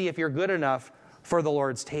mean you see if you're good enough for the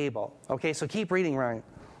Lord's table. Okay? So keep reading, Ryan.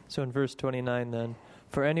 So in verse 29 then,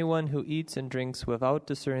 for anyone who eats and drinks without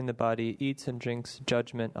discerning the body eats and drinks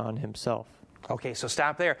judgment on himself. Okay, so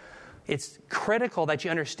stop there. It's critical that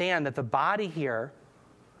you understand that the body here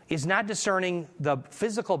is not discerning the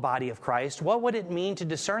physical body of Christ. What would it mean to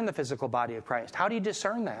discern the physical body of Christ? How do you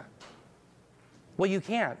discern that? Well, you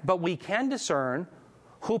can't. But we can discern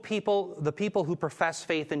the people who profess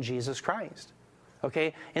faith in Jesus Christ.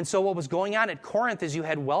 Okay? And so what was going on at Corinth is you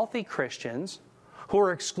had wealthy Christians who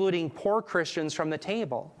were excluding poor Christians from the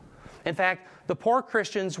table. In fact, the poor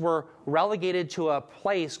Christians were relegated to a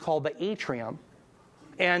place called the atrium,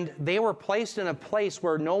 and they were placed in a place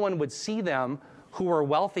where no one would see them who were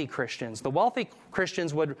wealthy Christians. The wealthy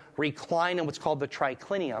Christians would recline in what's called the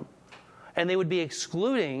triclinium, and they would be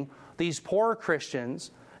excluding these poor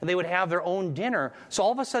Christians, and they would have their own dinner. So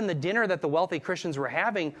all of a sudden, the dinner that the wealthy Christians were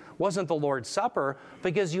having wasn't the Lord's Supper,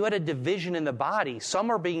 because you had a division in the body. Some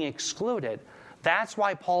are being excluded. That's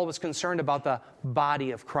why Paul was concerned about the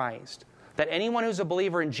body of Christ, that anyone who's a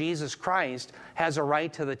believer in Jesus Christ has a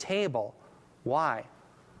right to the table. Why?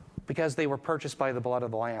 Because they were purchased by the blood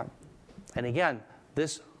of the Lamb. And again,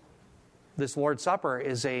 this Lord's Supper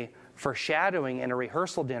is a foreshadowing and a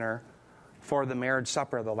rehearsal dinner for the marriage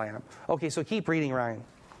supper of the Lamb. Okay, so keep reading, Ryan.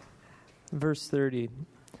 Verse 30.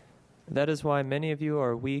 That is why many of you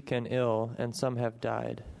are weak and ill, and some have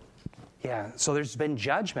died. Yeah, so there's been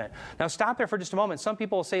judgment. Now stop there for just a moment. Some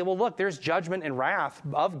people will say, well, look, there's judgment and wrath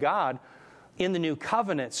of God in the new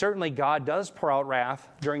covenant. Certainly God does pour out wrath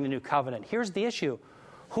during the new covenant. Here's the issue.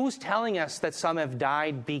 Who's telling us that some have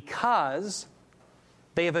died because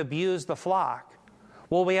they have abused the flock?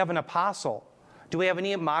 Well, we have an apostle. Do we have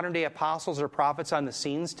any modern-day apostles or prophets on the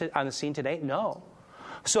scene today? No.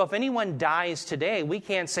 So if anyone dies today, we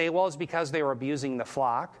can't say, well, it's because they were abusing the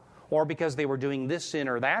flock or because they were doing this sin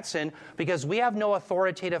or that sin, because we have no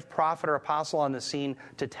authoritative prophet or apostle on the scene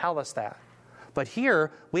to tell us that. But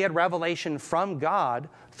here, we had revelation from God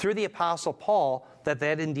through the Apostle Paul that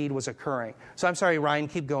indeed was occurring. So I'm sorry, Ryan,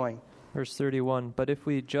 keep going. Verse 31, but if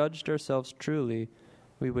we judged ourselves truly,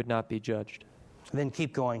 we would not be judged. Then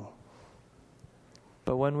keep going.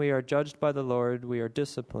 But when we are judged by the Lord, we are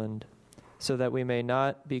disciplined, so that we may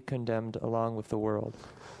not be condemned along with the world.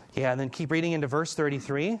 Yeah, and then keep reading into verse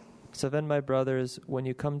 33. So then, my brothers, when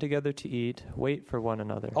you come together to eat, wait for one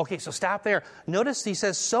another. Okay, so stop there. Notice he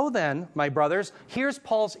says, so then, my brothers, here's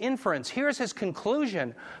Paul's inference. Here's his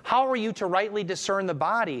conclusion. How are you to rightly discern the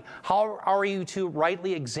body? How are you to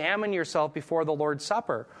rightly examine yourself before the Lord's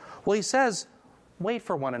Supper? Well, he says, wait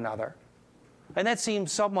for one another. And that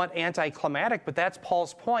seems somewhat anticlimactic, but that's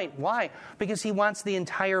Paul's point. Why? Because he wants the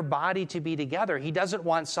entire body to be together. He doesn't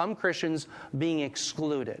want some Christians being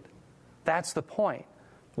excluded. That's the point.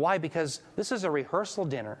 Why? Because this is a rehearsal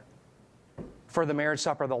dinner for the marriage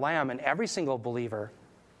supper of the Lamb, and every single believer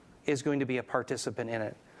is going to be a participant in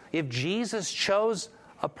it. If Jesus chose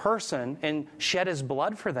a person and shed his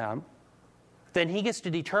blood for them, then he gets to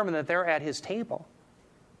determine that they're at his table.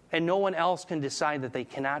 And no one else can decide that they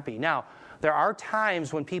cannot be. Now, there are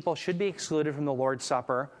times when people should be excluded from the Lord's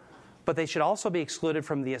Supper, but they should also be excluded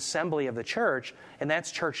from the assembly of the church, and that's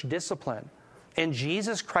church discipline. And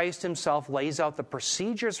Jesus Christ himself lays out the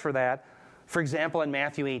procedures for that, for example, in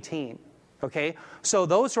Matthew 18. Okay? So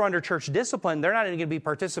those who are under church discipline, they're not even going to be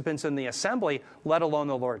participants in the assembly, let alone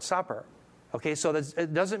the Lord's Supper. Okay? So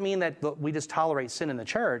it doesn't mean that we just tolerate sin in the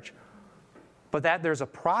church, but that there's a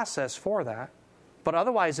process for that. But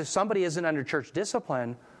otherwise, if somebody isn't under church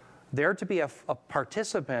discipline, they're to be a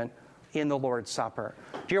participant in the Lord's Supper.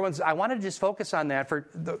 Dear ones, I want to just focus on that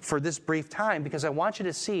for this brief time, because I want you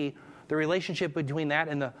to see the relationship between that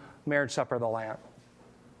and the marriage supper of the Lamb.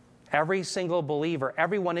 Every single believer,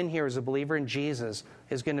 everyone in here is a believer in Jesus,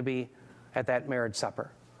 is going to be at that marriage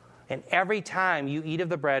supper. And every time you eat of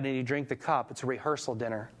the bread and you drink the cup, it's a rehearsal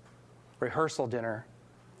dinner. Rehearsal dinner.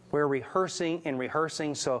 We're rehearsing and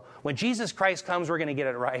rehearsing. So when Jesus Christ comes, we're going to get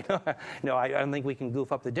it right. No, I don't think we can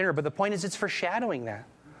goof up the dinner. But the point is, it's foreshadowing that.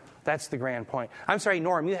 That's the grand point. I'm sorry,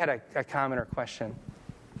 Norm, you had a comment or question.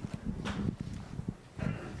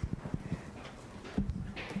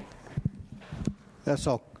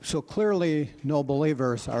 So clearly no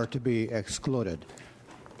believers are to be excluded.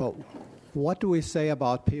 But what do we say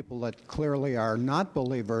about people that clearly are not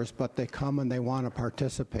believers, but they come and they want to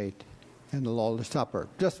participate in the Lord's Supper?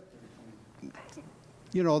 Just,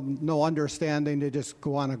 no understanding. They just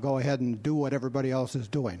want to go ahead and do what everybody else is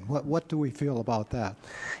doing. What do we feel about that?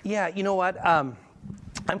 Yeah, you know what? I'm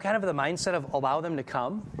kind of of the mindset of allow them to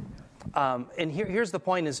come. And here's the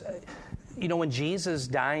point is, when Jesus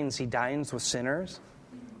dines, he dines with sinners.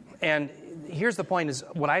 And here's the point is,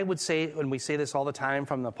 what I would say, when we say this all the time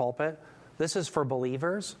from the pulpit, this is for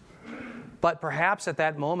believers. But perhaps at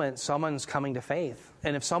that moment, someone's coming to faith.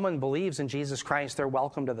 And if someone believes in Jesus Christ, they're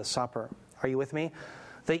welcome to the supper. Are you with me?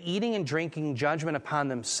 The eating and drinking judgment upon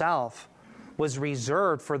themselves was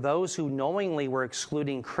reserved for those who knowingly were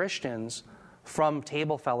excluding Christians from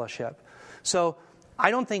table fellowship. So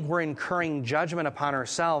I don't think we're incurring judgment upon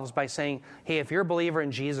ourselves by saying, hey, if you're a believer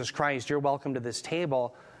in Jesus Christ, you're welcome to this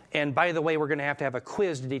table. And by the way, we're going to have a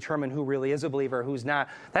quiz to determine who really is a believer, who's not.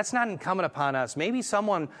 That's not incumbent upon us. Maybe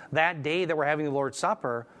someone that day that we're having the Lord's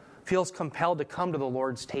Supper feels compelled to come to the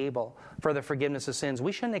Lord's table for the forgiveness of sins,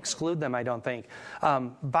 we shouldn't exclude them, I don't think.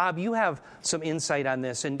 Bob, you have some insight on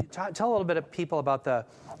this, and tell a little bit of people about the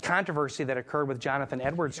controversy that occurred with Jonathan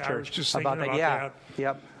Edwards' church. I was just thinking about that.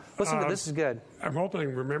 Yep. Listen to this is good. I'm hoping to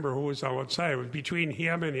remember who was on what side. It was between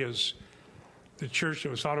him and the church that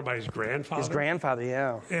was founded by his grandfather. His grandfather,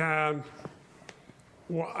 yeah. And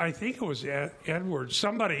I think it was Edwards.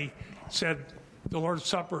 Somebody said the Lord's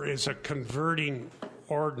Supper is a converting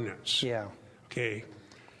ordinance. Yeah. Okay.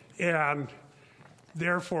 And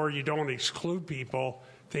therefore, you don't exclude people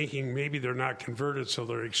thinking maybe they're not converted, so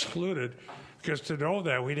they're excluded. Because to know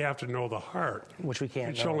that, we'd have to know the heart. Which we can't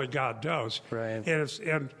Which know. only God does. Right.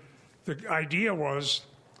 And the idea was,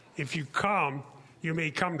 if you come, you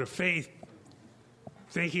may come to faith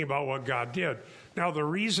thinking about what God did. Now, the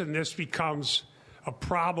reason this becomes a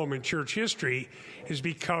problem in church history is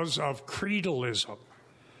because of creedalism.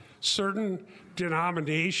 Certain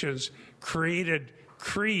denominations created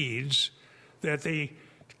creeds that they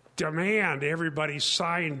demand everybody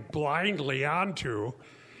sign blindly onto,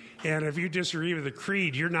 and if you disagree with the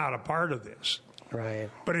creed, you're not a part of this. Right.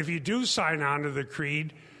 But if you do sign on to the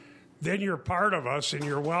creed, then you're part of us and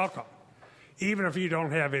you're welcome, even if you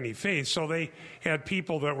don't have any faith. So they had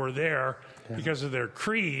people that were there because of their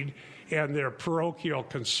creed and their parochial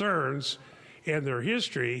concerns and their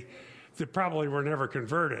history that probably were never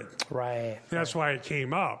converted. Right. That's why it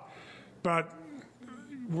came up. But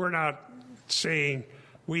we're not saying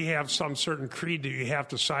we have some certain creed that you have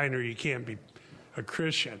to sign or you can't be a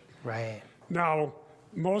Christian. Right. Now,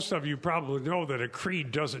 most of you probably know that a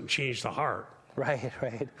creed doesn't change the heart. Right.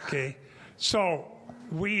 Okay? So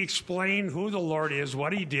we explain who the Lord is,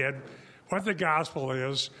 what he did, what the gospel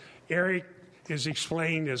is. Eric is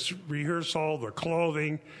explaining his rehearsal, the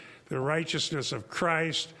clothing, the righteousness of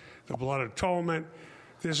Christ, the blood atonement.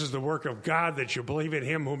 This is the work of God, that you believe in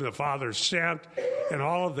him whom the Father sent, and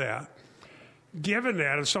all of that. Given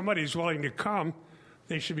that, if somebody's willing to come,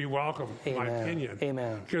 they should be welcome, in my opinion.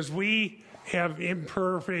 Amen. Because we have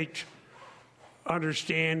imperfect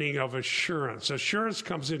understanding of assurance. Assurance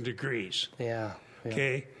comes in degrees. Yeah.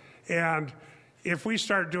 Okay? And if we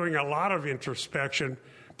start doing a lot of introspection,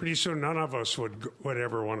 pretty soon none of us would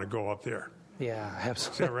ever want to go up there. Yeah,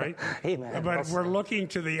 absolutely. Is that right? Amen. But we're looking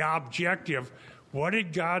to the objective. What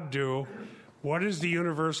did God do? What is the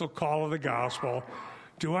universal call of the gospel?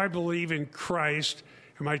 Do I believe in Christ?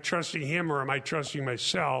 Am I trusting him or am I trusting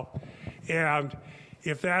myself? And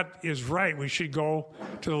if that is right, we should go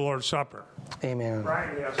to the Lord's Supper. Amen.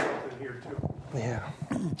 Brian has something here, too. Yeah.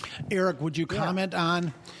 Eric, would you comment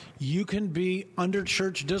on, you can be under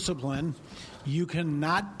church discipline, you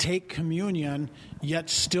cannot take communion, yet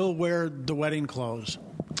still wear the wedding clothes?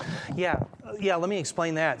 Yeah, let me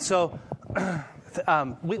explain that. So,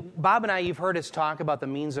 Bob and I, you've heard us talk about the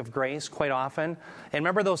means of grace quite often. And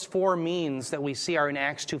remember those four means that we see are in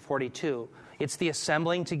Acts 2:42. It's the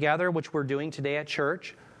assembling together, which we're doing today at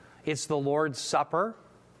church. It's the Lord's Supper.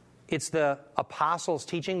 It's the apostles'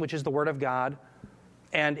 teaching, which is the Word of God.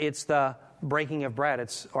 And it's the breaking of bread.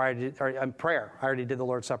 It's prayer. I already did the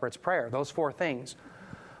Lord's Supper. It's prayer. Those four things.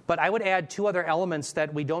 But I would add two other elements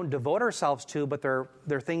that we don't devote ourselves to, but they're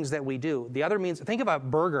things that we do. The other means, think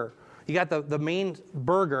about burger. You got the main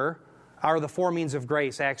burger are the four means of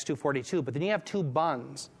grace, Acts 2:42. But then you have two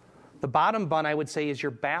buns. The bottom bun, I would say, is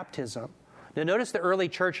your baptism. Now notice the early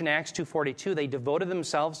church in Acts 2:42, they devoted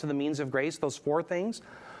themselves to the means of grace, those four things.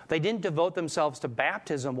 They didn't devote themselves to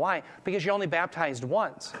baptism. Why? Because you're only baptized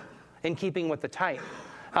once, in keeping with the type.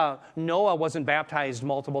 Noah wasn't baptized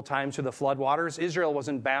multiple times through the flood waters. Israel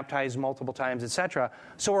wasn't baptized multiple times, etc.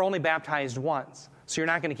 So we're only baptized once. So you're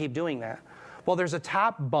not going to keep doing that. Well, there's a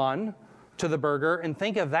top bun to the burger, and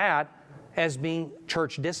think of that as being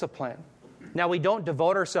church discipline. Now, we don't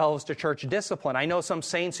devote ourselves to church discipline. I know some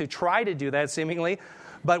saints who try to do that, seemingly,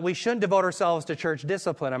 but we shouldn't devote ourselves to church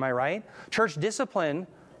discipline, am I right? Church discipline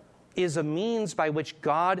is a means by which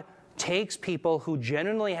God takes people who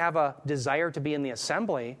genuinely have a desire to be in the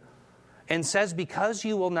assembly and says, because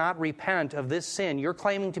you will not repent of this sin, you're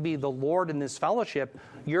claiming to be the Lord in this fellowship,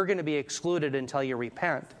 you're going to be excluded until you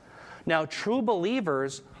repent. Now, true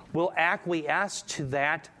believers will acquiesce to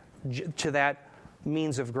that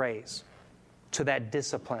means of grace, to that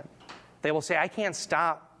discipline. They will say, I can't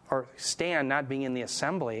stop or stand not being in the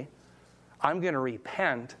assembly. I'm going to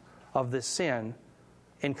repent of this sin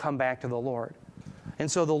and come back to the Lord. And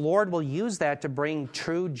so the Lord will use that to bring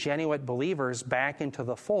true, genuine believers back into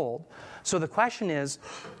the fold. So the question is,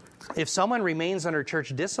 if someone remains under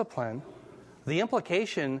church discipline, the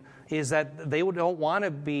implication is that they don't want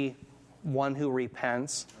to be one who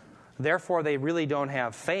repents. Therefore, they really don't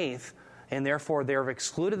have faith and therefore they've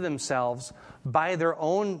excluded themselves by their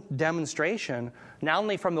own demonstration, not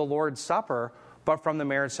only from the Lord's Supper, but from the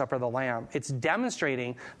marriage supper of the Lamb. It's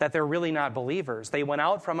demonstrating that they're really not believers. They went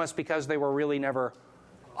out from us because they were really never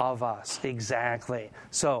of us. Exactly.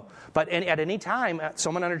 So, but at any time,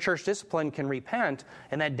 someone under church discipline can repent,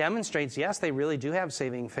 and that demonstrates, yes, they really do have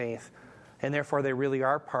saving faith, and therefore they really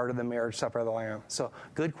are part of the marriage supper of the Lamb. So,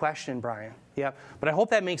 good question, Brian. Yep. But I hope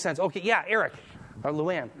that makes sense. Okay, yeah, Eric. Or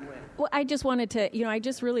Luann. Well, I just wanted to, I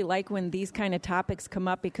just really like when these kind of topics come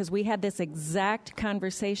up, because we had this exact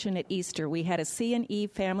conversation at Easter. We had a C&E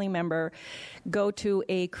family member go to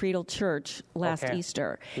a creedal church last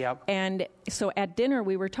Easter. Yep. And so at dinner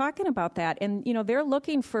we were talking about that. And, they're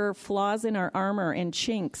looking for flaws in our armor and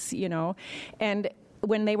chinks, And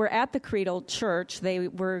when they were at the creedal church, they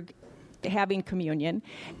were having communion,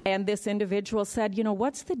 and this individual said,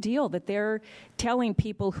 what's the deal that they're telling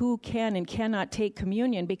people who can and cannot take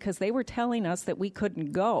communion, because they were telling us that we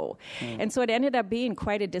couldn't go. And so it ended up being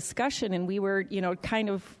quite a discussion, and we were,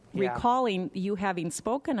 kind of recalling you having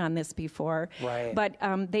spoken on this before. Right. But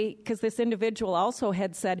because this individual also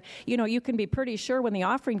had said, you can be pretty sure when the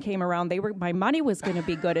offering came around, my money was going to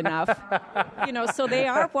be good enough. So they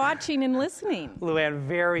are watching and listening. Luann,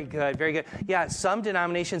 very good, very good. Yeah, some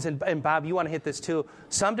denominations, and Bob, you want to hit this too,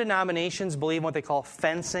 some denominations believe in what they call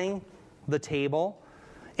fencing the table.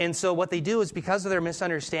 And so what they do is, because of their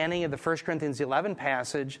misunderstanding of the 1 Corinthians 11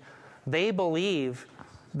 passage, they believe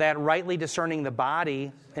that rightly discerning the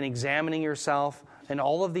body and examining yourself and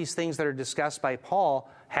all of these things that are discussed by Paul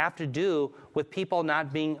have to do with people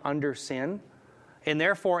not being under sin. And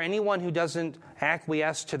therefore, anyone who doesn't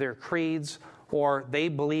acquiesce to their creeds, or they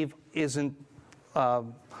believe isn't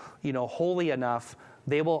holy enough,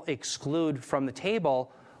 they will exclude from the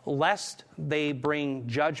table, lest they bring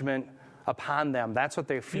judgment upon them. That's what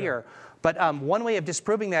they fear. Yeah. But one way of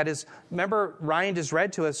disproving that is, remember, Ryan just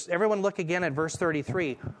read to us, everyone look again at verse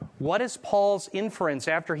 33. What is Paul's inference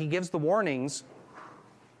after he gives the warnings?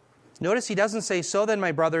 Notice he doesn't say, so then,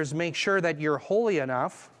 my brothers, make sure that you're holy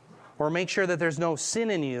enough, or make sure that there's no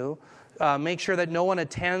sin in you, make sure that no one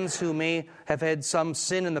attends who may have had some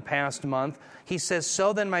sin in the past month. He says,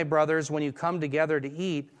 so then, my brothers, when you come together to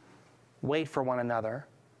eat, wait for one another.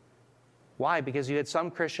 Why? Because you had some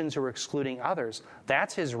Christians who were excluding others.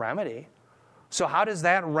 That's his remedy. So how does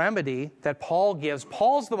that remedy that Paul gives,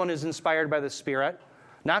 Paul's the one who's inspired by the Spirit,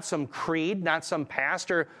 not some creed, not some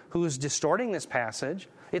pastor who's distorting this passage.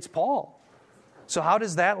 It's Paul. So how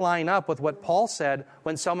does that line up with what Paul said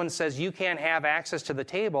when someone says you can't have access to the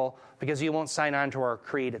table because you won't sign on to our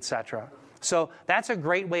creed, etc.? So that's a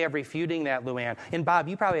great way of refuting that, Luann. And Bob,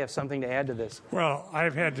 you probably have something to add to this. Well,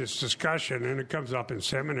 I've had this discussion, and it comes up in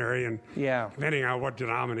seminary, and depending on what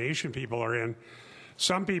denomination people are in,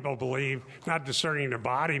 some people believe not discerning the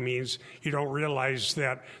body means you don't realize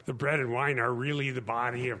that the bread and wine are really the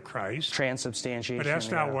body of Christ. Transubstantiation. But that's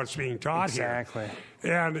not what's being taught here. Exactly.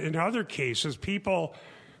 And in other cases, people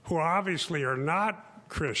who obviously are not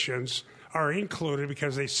Christians are included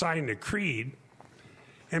because they signed the creed.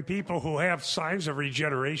 And people who have signs of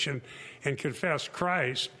regeneration and confess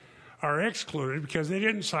Christ are excluded because they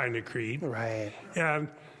didn't sign the creed. Right. And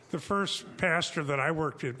the first pastor that I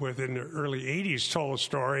worked with in the early 80s told a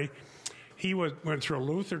story. He went through a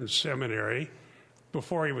Lutheran seminary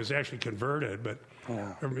before he was actually converted, but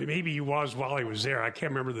or maybe he was while he was there. I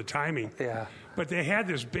can't remember the timing. Yeah. But they had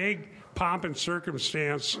this big pomp and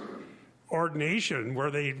circumstance ordination where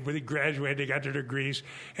they graduated, they got their degrees,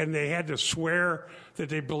 and they had to swear that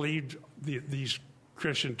they believed these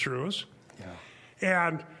Christian truths. Yeah.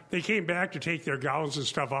 And they came back to take their gowns and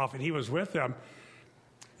stuff off, and he was with them.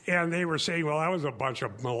 And they were saying, well, that was a bunch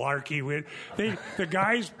of malarkey. The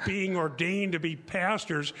guys being ordained to be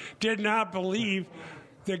pastors did not believe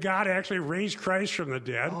that God actually raised Christ from the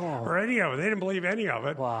dead or any of it. They didn't believe any of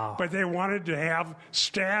it. Wow. But they wanted to have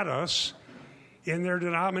status in their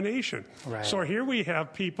denomination. Right. So here we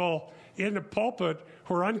have people in the pulpit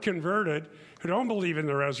who are unconverted, who don't believe in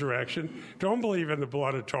the resurrection, don't believe in the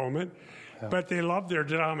blood atonement, but they love their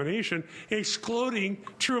denomination, excluding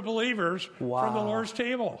true believers from the Lord's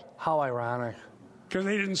table. How ironic. Because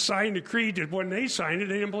they didn't sign the creed. When they signed it,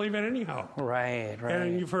 they didn't believe it anyhow. Right.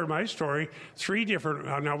 And you've heard my story. 3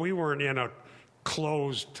 different, now we weren't in a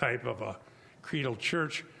closed type of a creedal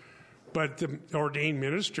church, but the ordained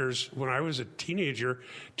ministers, when I was a teenager,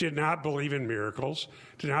 did not believe in miracles,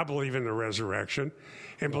 did not believe in the resurrection,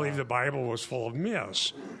 and believed the Bible was full of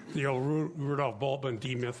myths. The old Rudolph Bultmann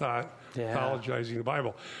demythologizing the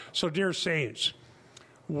Bible. So, dear saints,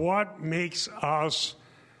 what makes us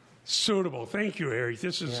suitable? Thank you, Eric.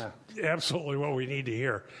 This is absolutely what we need to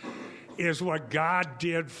hear. is what God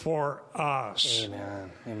did for us.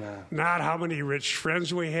 Amen. Amen. Not how many rich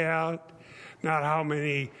friends we had, not how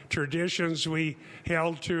many traditions we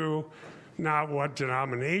held to, not what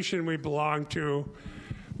denomination we belonged to,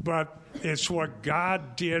 but it's what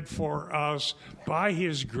God did for us by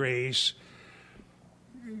His grace.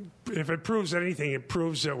 If it proves anything, it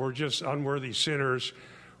proves that we're just unworthy sinners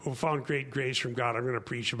who found great grace from God. I'm going to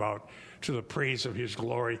preach about to the praise of His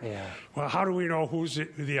glory. Yeah. Well, how do we know who's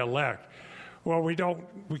the elect? Well, we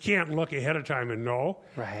can't look ahead of time and know.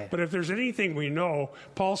 Right. But if there's anything we know,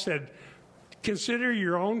 Paul said, consider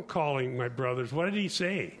your own calling, my brothers. What did he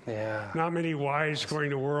say? Yeah. Not many wise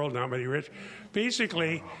going to the world, not many rich.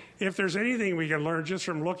 Basically, if there's anything we can learn just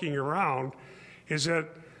from looking around, is that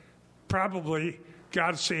probably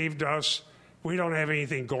God saved us. We don't have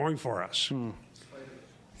anything going for us.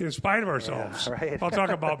 In spite of ourselves. Yeah, right. I'll talk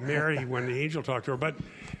about Mary when the angel talked to her. But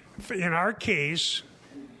in our case,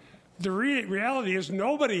 the reality is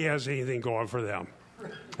nobody has anything going for them.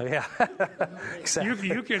 Yeah, exactly.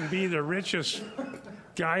 You can be the richest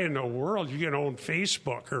guy in the world. You can own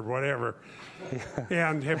Facebook or whatever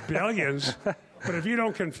and have billions. But if you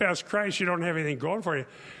don't confess Christ, you don't have anything going for you.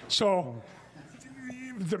 So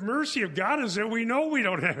the mercy of God is that we know we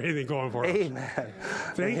don't have anything going for us. Amen.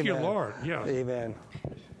 Thank you, Lord. Yeah. Amen.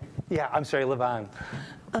 Yeah, I'm sorry, live on.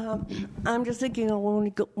 I'm just thinking of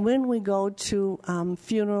when we go to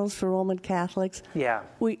funerals for Roman Catholics. Yeah.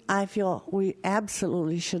 I feel we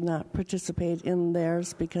absolutely should not participate in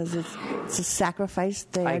theirs because it's a sacrifice.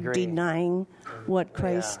 They are denying what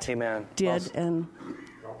Christ did, and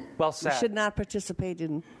well said. We should not participate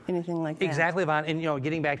in anything like that. Exactly, Vaughn. And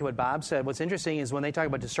getting back to what Bob said, what's interesting is when they talk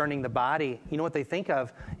about discerning the body, what they think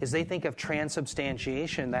of is they think of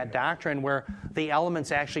transubstantiation, that doctrine where the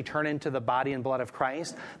elements actually turn into the body and blood of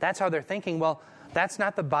Christ. That's how they're thinking. Well, that's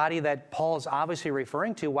not the body that Paul is obviously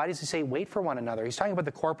referring to. Why does he say wait for one another? He's talking about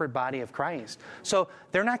the corporate body of Christ. So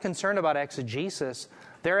they're not concerned about exegesis.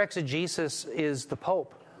 Their exegesis is the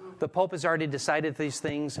Pope. The Pope has already decided these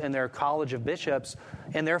things in their College of Bishops,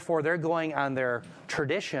 and therefore they're going on their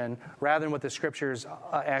tradition rather than what the Scriptures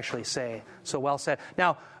actually say. So well said.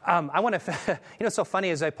 Now, I want to, it's so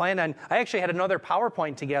funny as I actually had another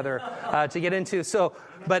PowerPoint together to get into. So,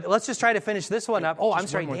 but let's just try to finish this one up. Oh, I'm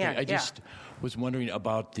sorry, Dan. I just was wondering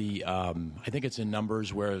about the, I think it's in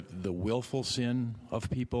Numbers where the willful sin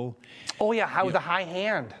of people. Oh, yeah, how the high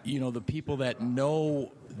hand. The people that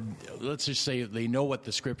know, let's just say they know what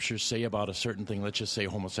the Scriptures say about a certain thing. Let's just say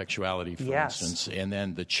homosexuality, for instance. And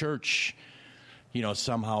then the church,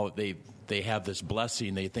 somehow they have this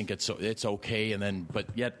blessing. They think it's okay, but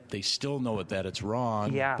yet they still know that it's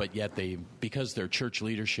wrong. Yeah. But yet because their church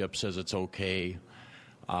leadership says it's okay.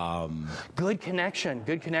 Good connection.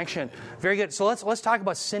 Very good. So let's talk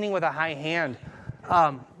about sinning with a high hand.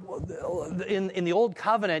 In the Old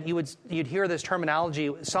Covenant, you'd hear this terminology.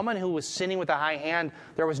 Someone who was sinning with a high hand,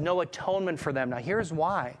 there was no atonement for them. Now, here's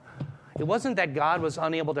why. It wasn't that God was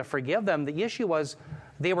unable to forgive them. The issue was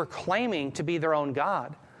they were claiming to be their own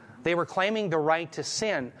God. They were claiming the right to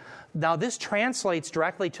sin. Now, this translates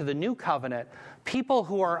directly to the New Covenant. People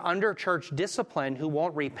who are under church discipline who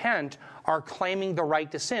won't repent are claiming the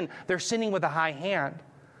right to sin. They're sinning with a high hand.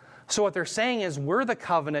 So what they're saying is we're the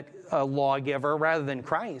covenant lawgiver rather than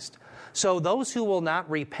Christ. So those who will not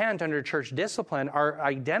repent under church discipline are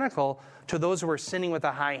identical to those who are sinning with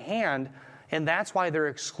a high hand, and that's why they're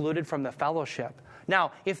excluded from the fellowship.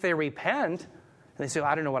 Now, if they repent, and they say,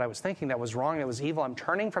 I don't know what I was thinking, that was wrong, that was evil, I'm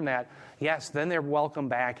turning from that, yes, then they're welcome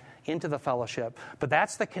back into the fellowship. But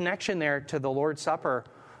that's the connection there to the Lord's Supper.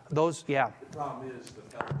 The problem is the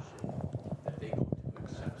fellowship that they go to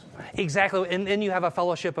accept. Exactly, and then you have a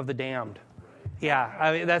fellowship of the damned.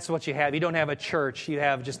 Yeah, that's what you have. You don't have a church. You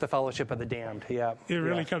have just the fellowship of the damned. Yeah. It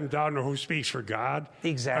really comes down to who speaks for God.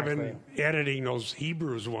 Exactly. I've been editing those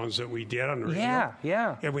Hebrews ones that we did on the radio.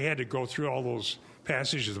 Yeah. And we had to go through all those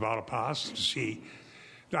passages about apostasy.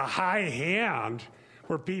 The high hand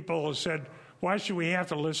where people said, why should we have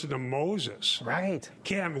to listen to Moses? Right.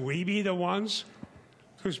 Can't we be the ones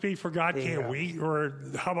who speak for God? Yeah. Can't we? Or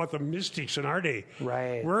how about the mystics in our day?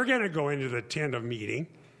 Right. We're going to go into the tent of meeting.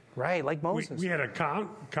 Right, like Moses. We had a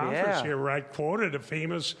conference here where I quoted a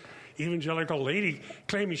famous evangelical lady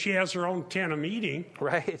claiming she has her own tent of meeting.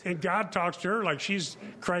 Right. And God talks to her like she's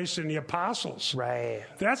Christ and the apostles. Right.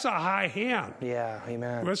 That's a high hand. Yeah,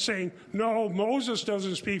 amen. We're saying, no, Moses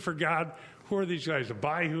doesn't speak for God. Who are these guys?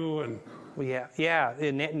 Abihu and Yeah.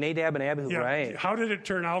 Nadab and Abihu, right. How did it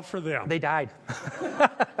turn out for them? They died.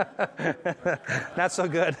 Not so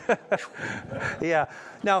good. Yeah.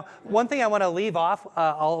 Now, one thing I want to leave off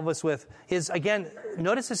all of us with is, again,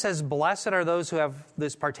 notice it says, blessed are those who have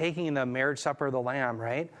this partaking in the marriage supper of the Lamb,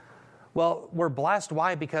 right? Well, we're blessed.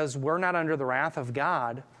 Why? Because we're not under the wrath of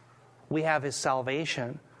God. We have His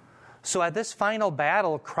salvation. So at this final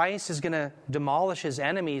battle, Christ is going to demolish His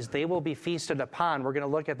enemies. They will be feasted upon. We're going to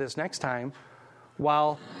look at this next time,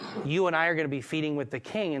 while you and I are going to be feeding with the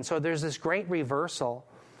King. And so there's this great reversal.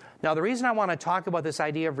 Now, the reason I want to talk about this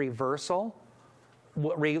idea of reversal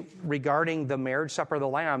regarding the marriage supper of the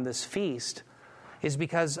Lamb, this feast, is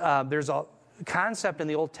because there's a concept in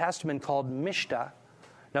the Old Testament called Mishta.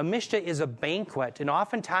 Now, Mishta is a banquet. And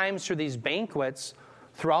oftentimes through these banquets,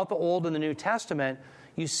 throughout the Old and the New Testament,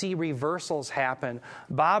 you see reversals happen.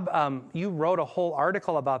 Bob, you wrote a whole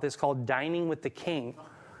article about this called Dining with the King.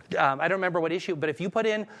 I don't remember what issue, but if you put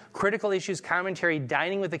in Critical Issues Commentary,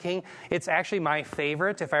 Dining with the King, it's actually my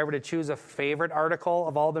favorite. If I were to choose a favorite article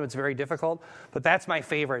of all of them, it's very difficult, but that's my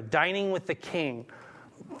favorite, Dining with the King.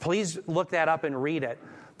 Please look that up and read it.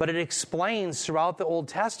 But it explains throughout the Old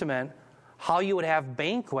Testament how you would have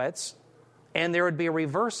banquets and there would be a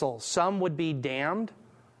reversal. Some would be damned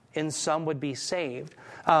and some would be saved.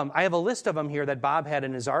 I have a list of them here that Bob had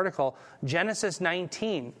in his article. Genesis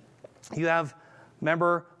 19, you have,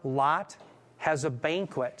 remember, Lot has a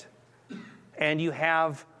banquet, and you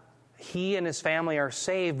have, he and his family are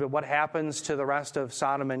saved, but what happens to the rest of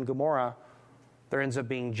Sodom and Gomorrah? There ends up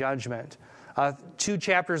being judgment. 2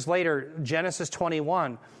 chapters later, Genesis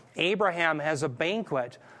 21, Abraham has a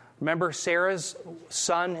banquet. Remember Sarah's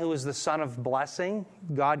son, who was the son of blessing?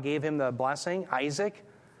 God gave him the blessing, Isaac.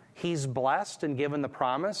 He's blessed and given the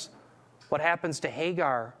promise. What happens to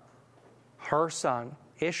Hagar? Her son,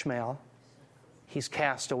 Ishmael, he's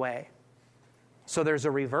cast away. So there's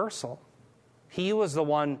a reversal. He was the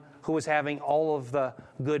one who was having all of the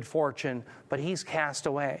good fortune, but he's cast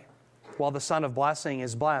away, while the son of blessing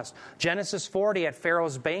is blessed. Genesis 40 at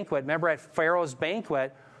Pharaoh's banquet. Remember, at Pharaoh's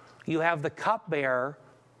banquet, you have the cupbearer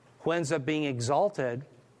who ends up being exalted,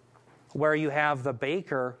 where you have the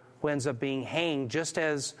baker who ends up being hanged, just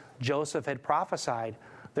as Joseph had prophesied.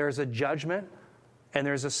 There's a judgment and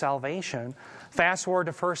there's a salvation. Fast forward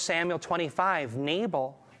to 1 Samuel 25.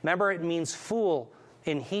 Nabal, remember, it means fool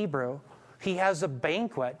in Hebrew. He has a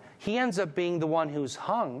banquet. He ends up being the one who's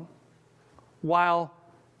hung, while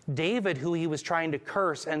David, who he was trying to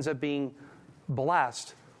curse, ends up being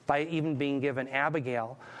blessed by even being given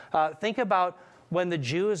Abigail. Think about when the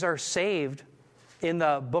Jews are saved in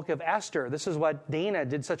the book of Esther. This is what Dana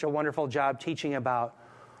did such a wonderful job teaching about.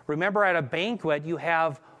 Remember, at a banquet, you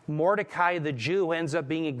have Mordecai the Jew who ends up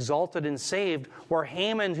being exalted and saved, where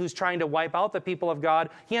Haman, who's trying to wipe out the people of God,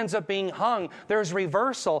 he ends up being hung. There's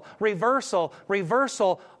reversal, always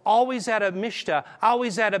at a mishta,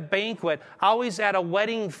 always at a banquet, always at a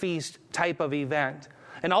wedding feast type of event.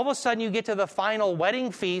 And all of a sudden you get to the final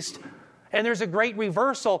wedding feast, and there's a great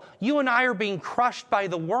reversal. You and I are being crushed by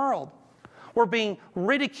the world. We're being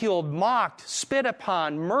ridiculed, mocked, spit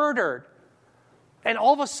upon, murdered. And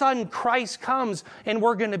all of a sudden, Christ comes, and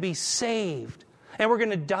we're going to be saved. And we're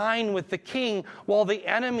going to dine with the King, while the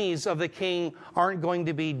enemies of the King aren't going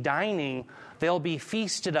to be dining. They'll be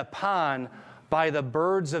feasted upon by the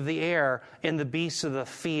birds of the air and the beasts of the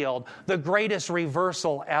field. The greatest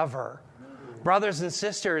reversal ever. Brothers and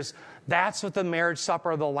sisters, that's what the marriage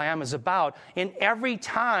supper of the Lamb is about. And every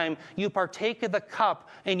time you partake of the cup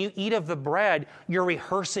and you eat of the bread, you're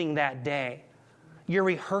rehearsing that day. You're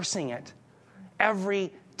rehearsing it.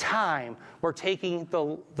 Every time we're taking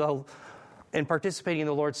and participating in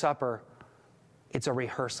the Lord's Supper, it's a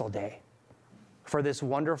rehearsal day for this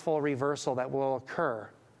wonderful reversal that will occur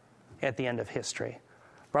at the end of history.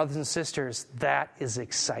 Brothers and sisters, that is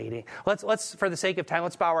exciting. Let's, for the sake of time,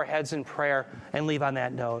 let's bow our heads in prayer and leave on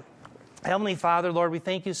that note. Heavenly Father, Lord, we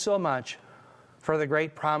thank you so much for the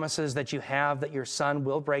great promises that you have, that your Son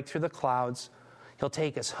will break through the clouds. He'll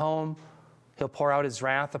take us home. He'll pour out his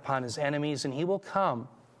wrath upon his enemies, and he will come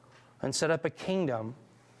and set up a kingdom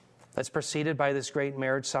that's preceded by this great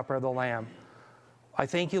marriage supper of the Lamb. I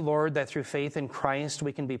thank you, Lord, that through faith in Christ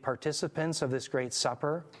we can be participants of this great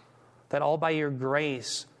supper, that all by your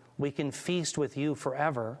grace we can feast with you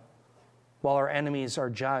forever while our enemies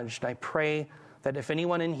are judged. I pray that if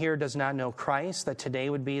anyone in here does not know Christ, that today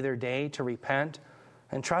would be their day to repent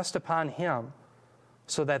and trust upon him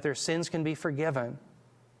so that their sins can be forgiven,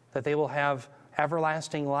 that they will have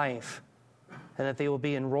everlasting life, and that they will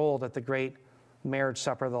be enrolled at the great marriage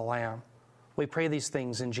supper of the Lamb. We pray these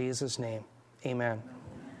things in Jesus' name. Amen.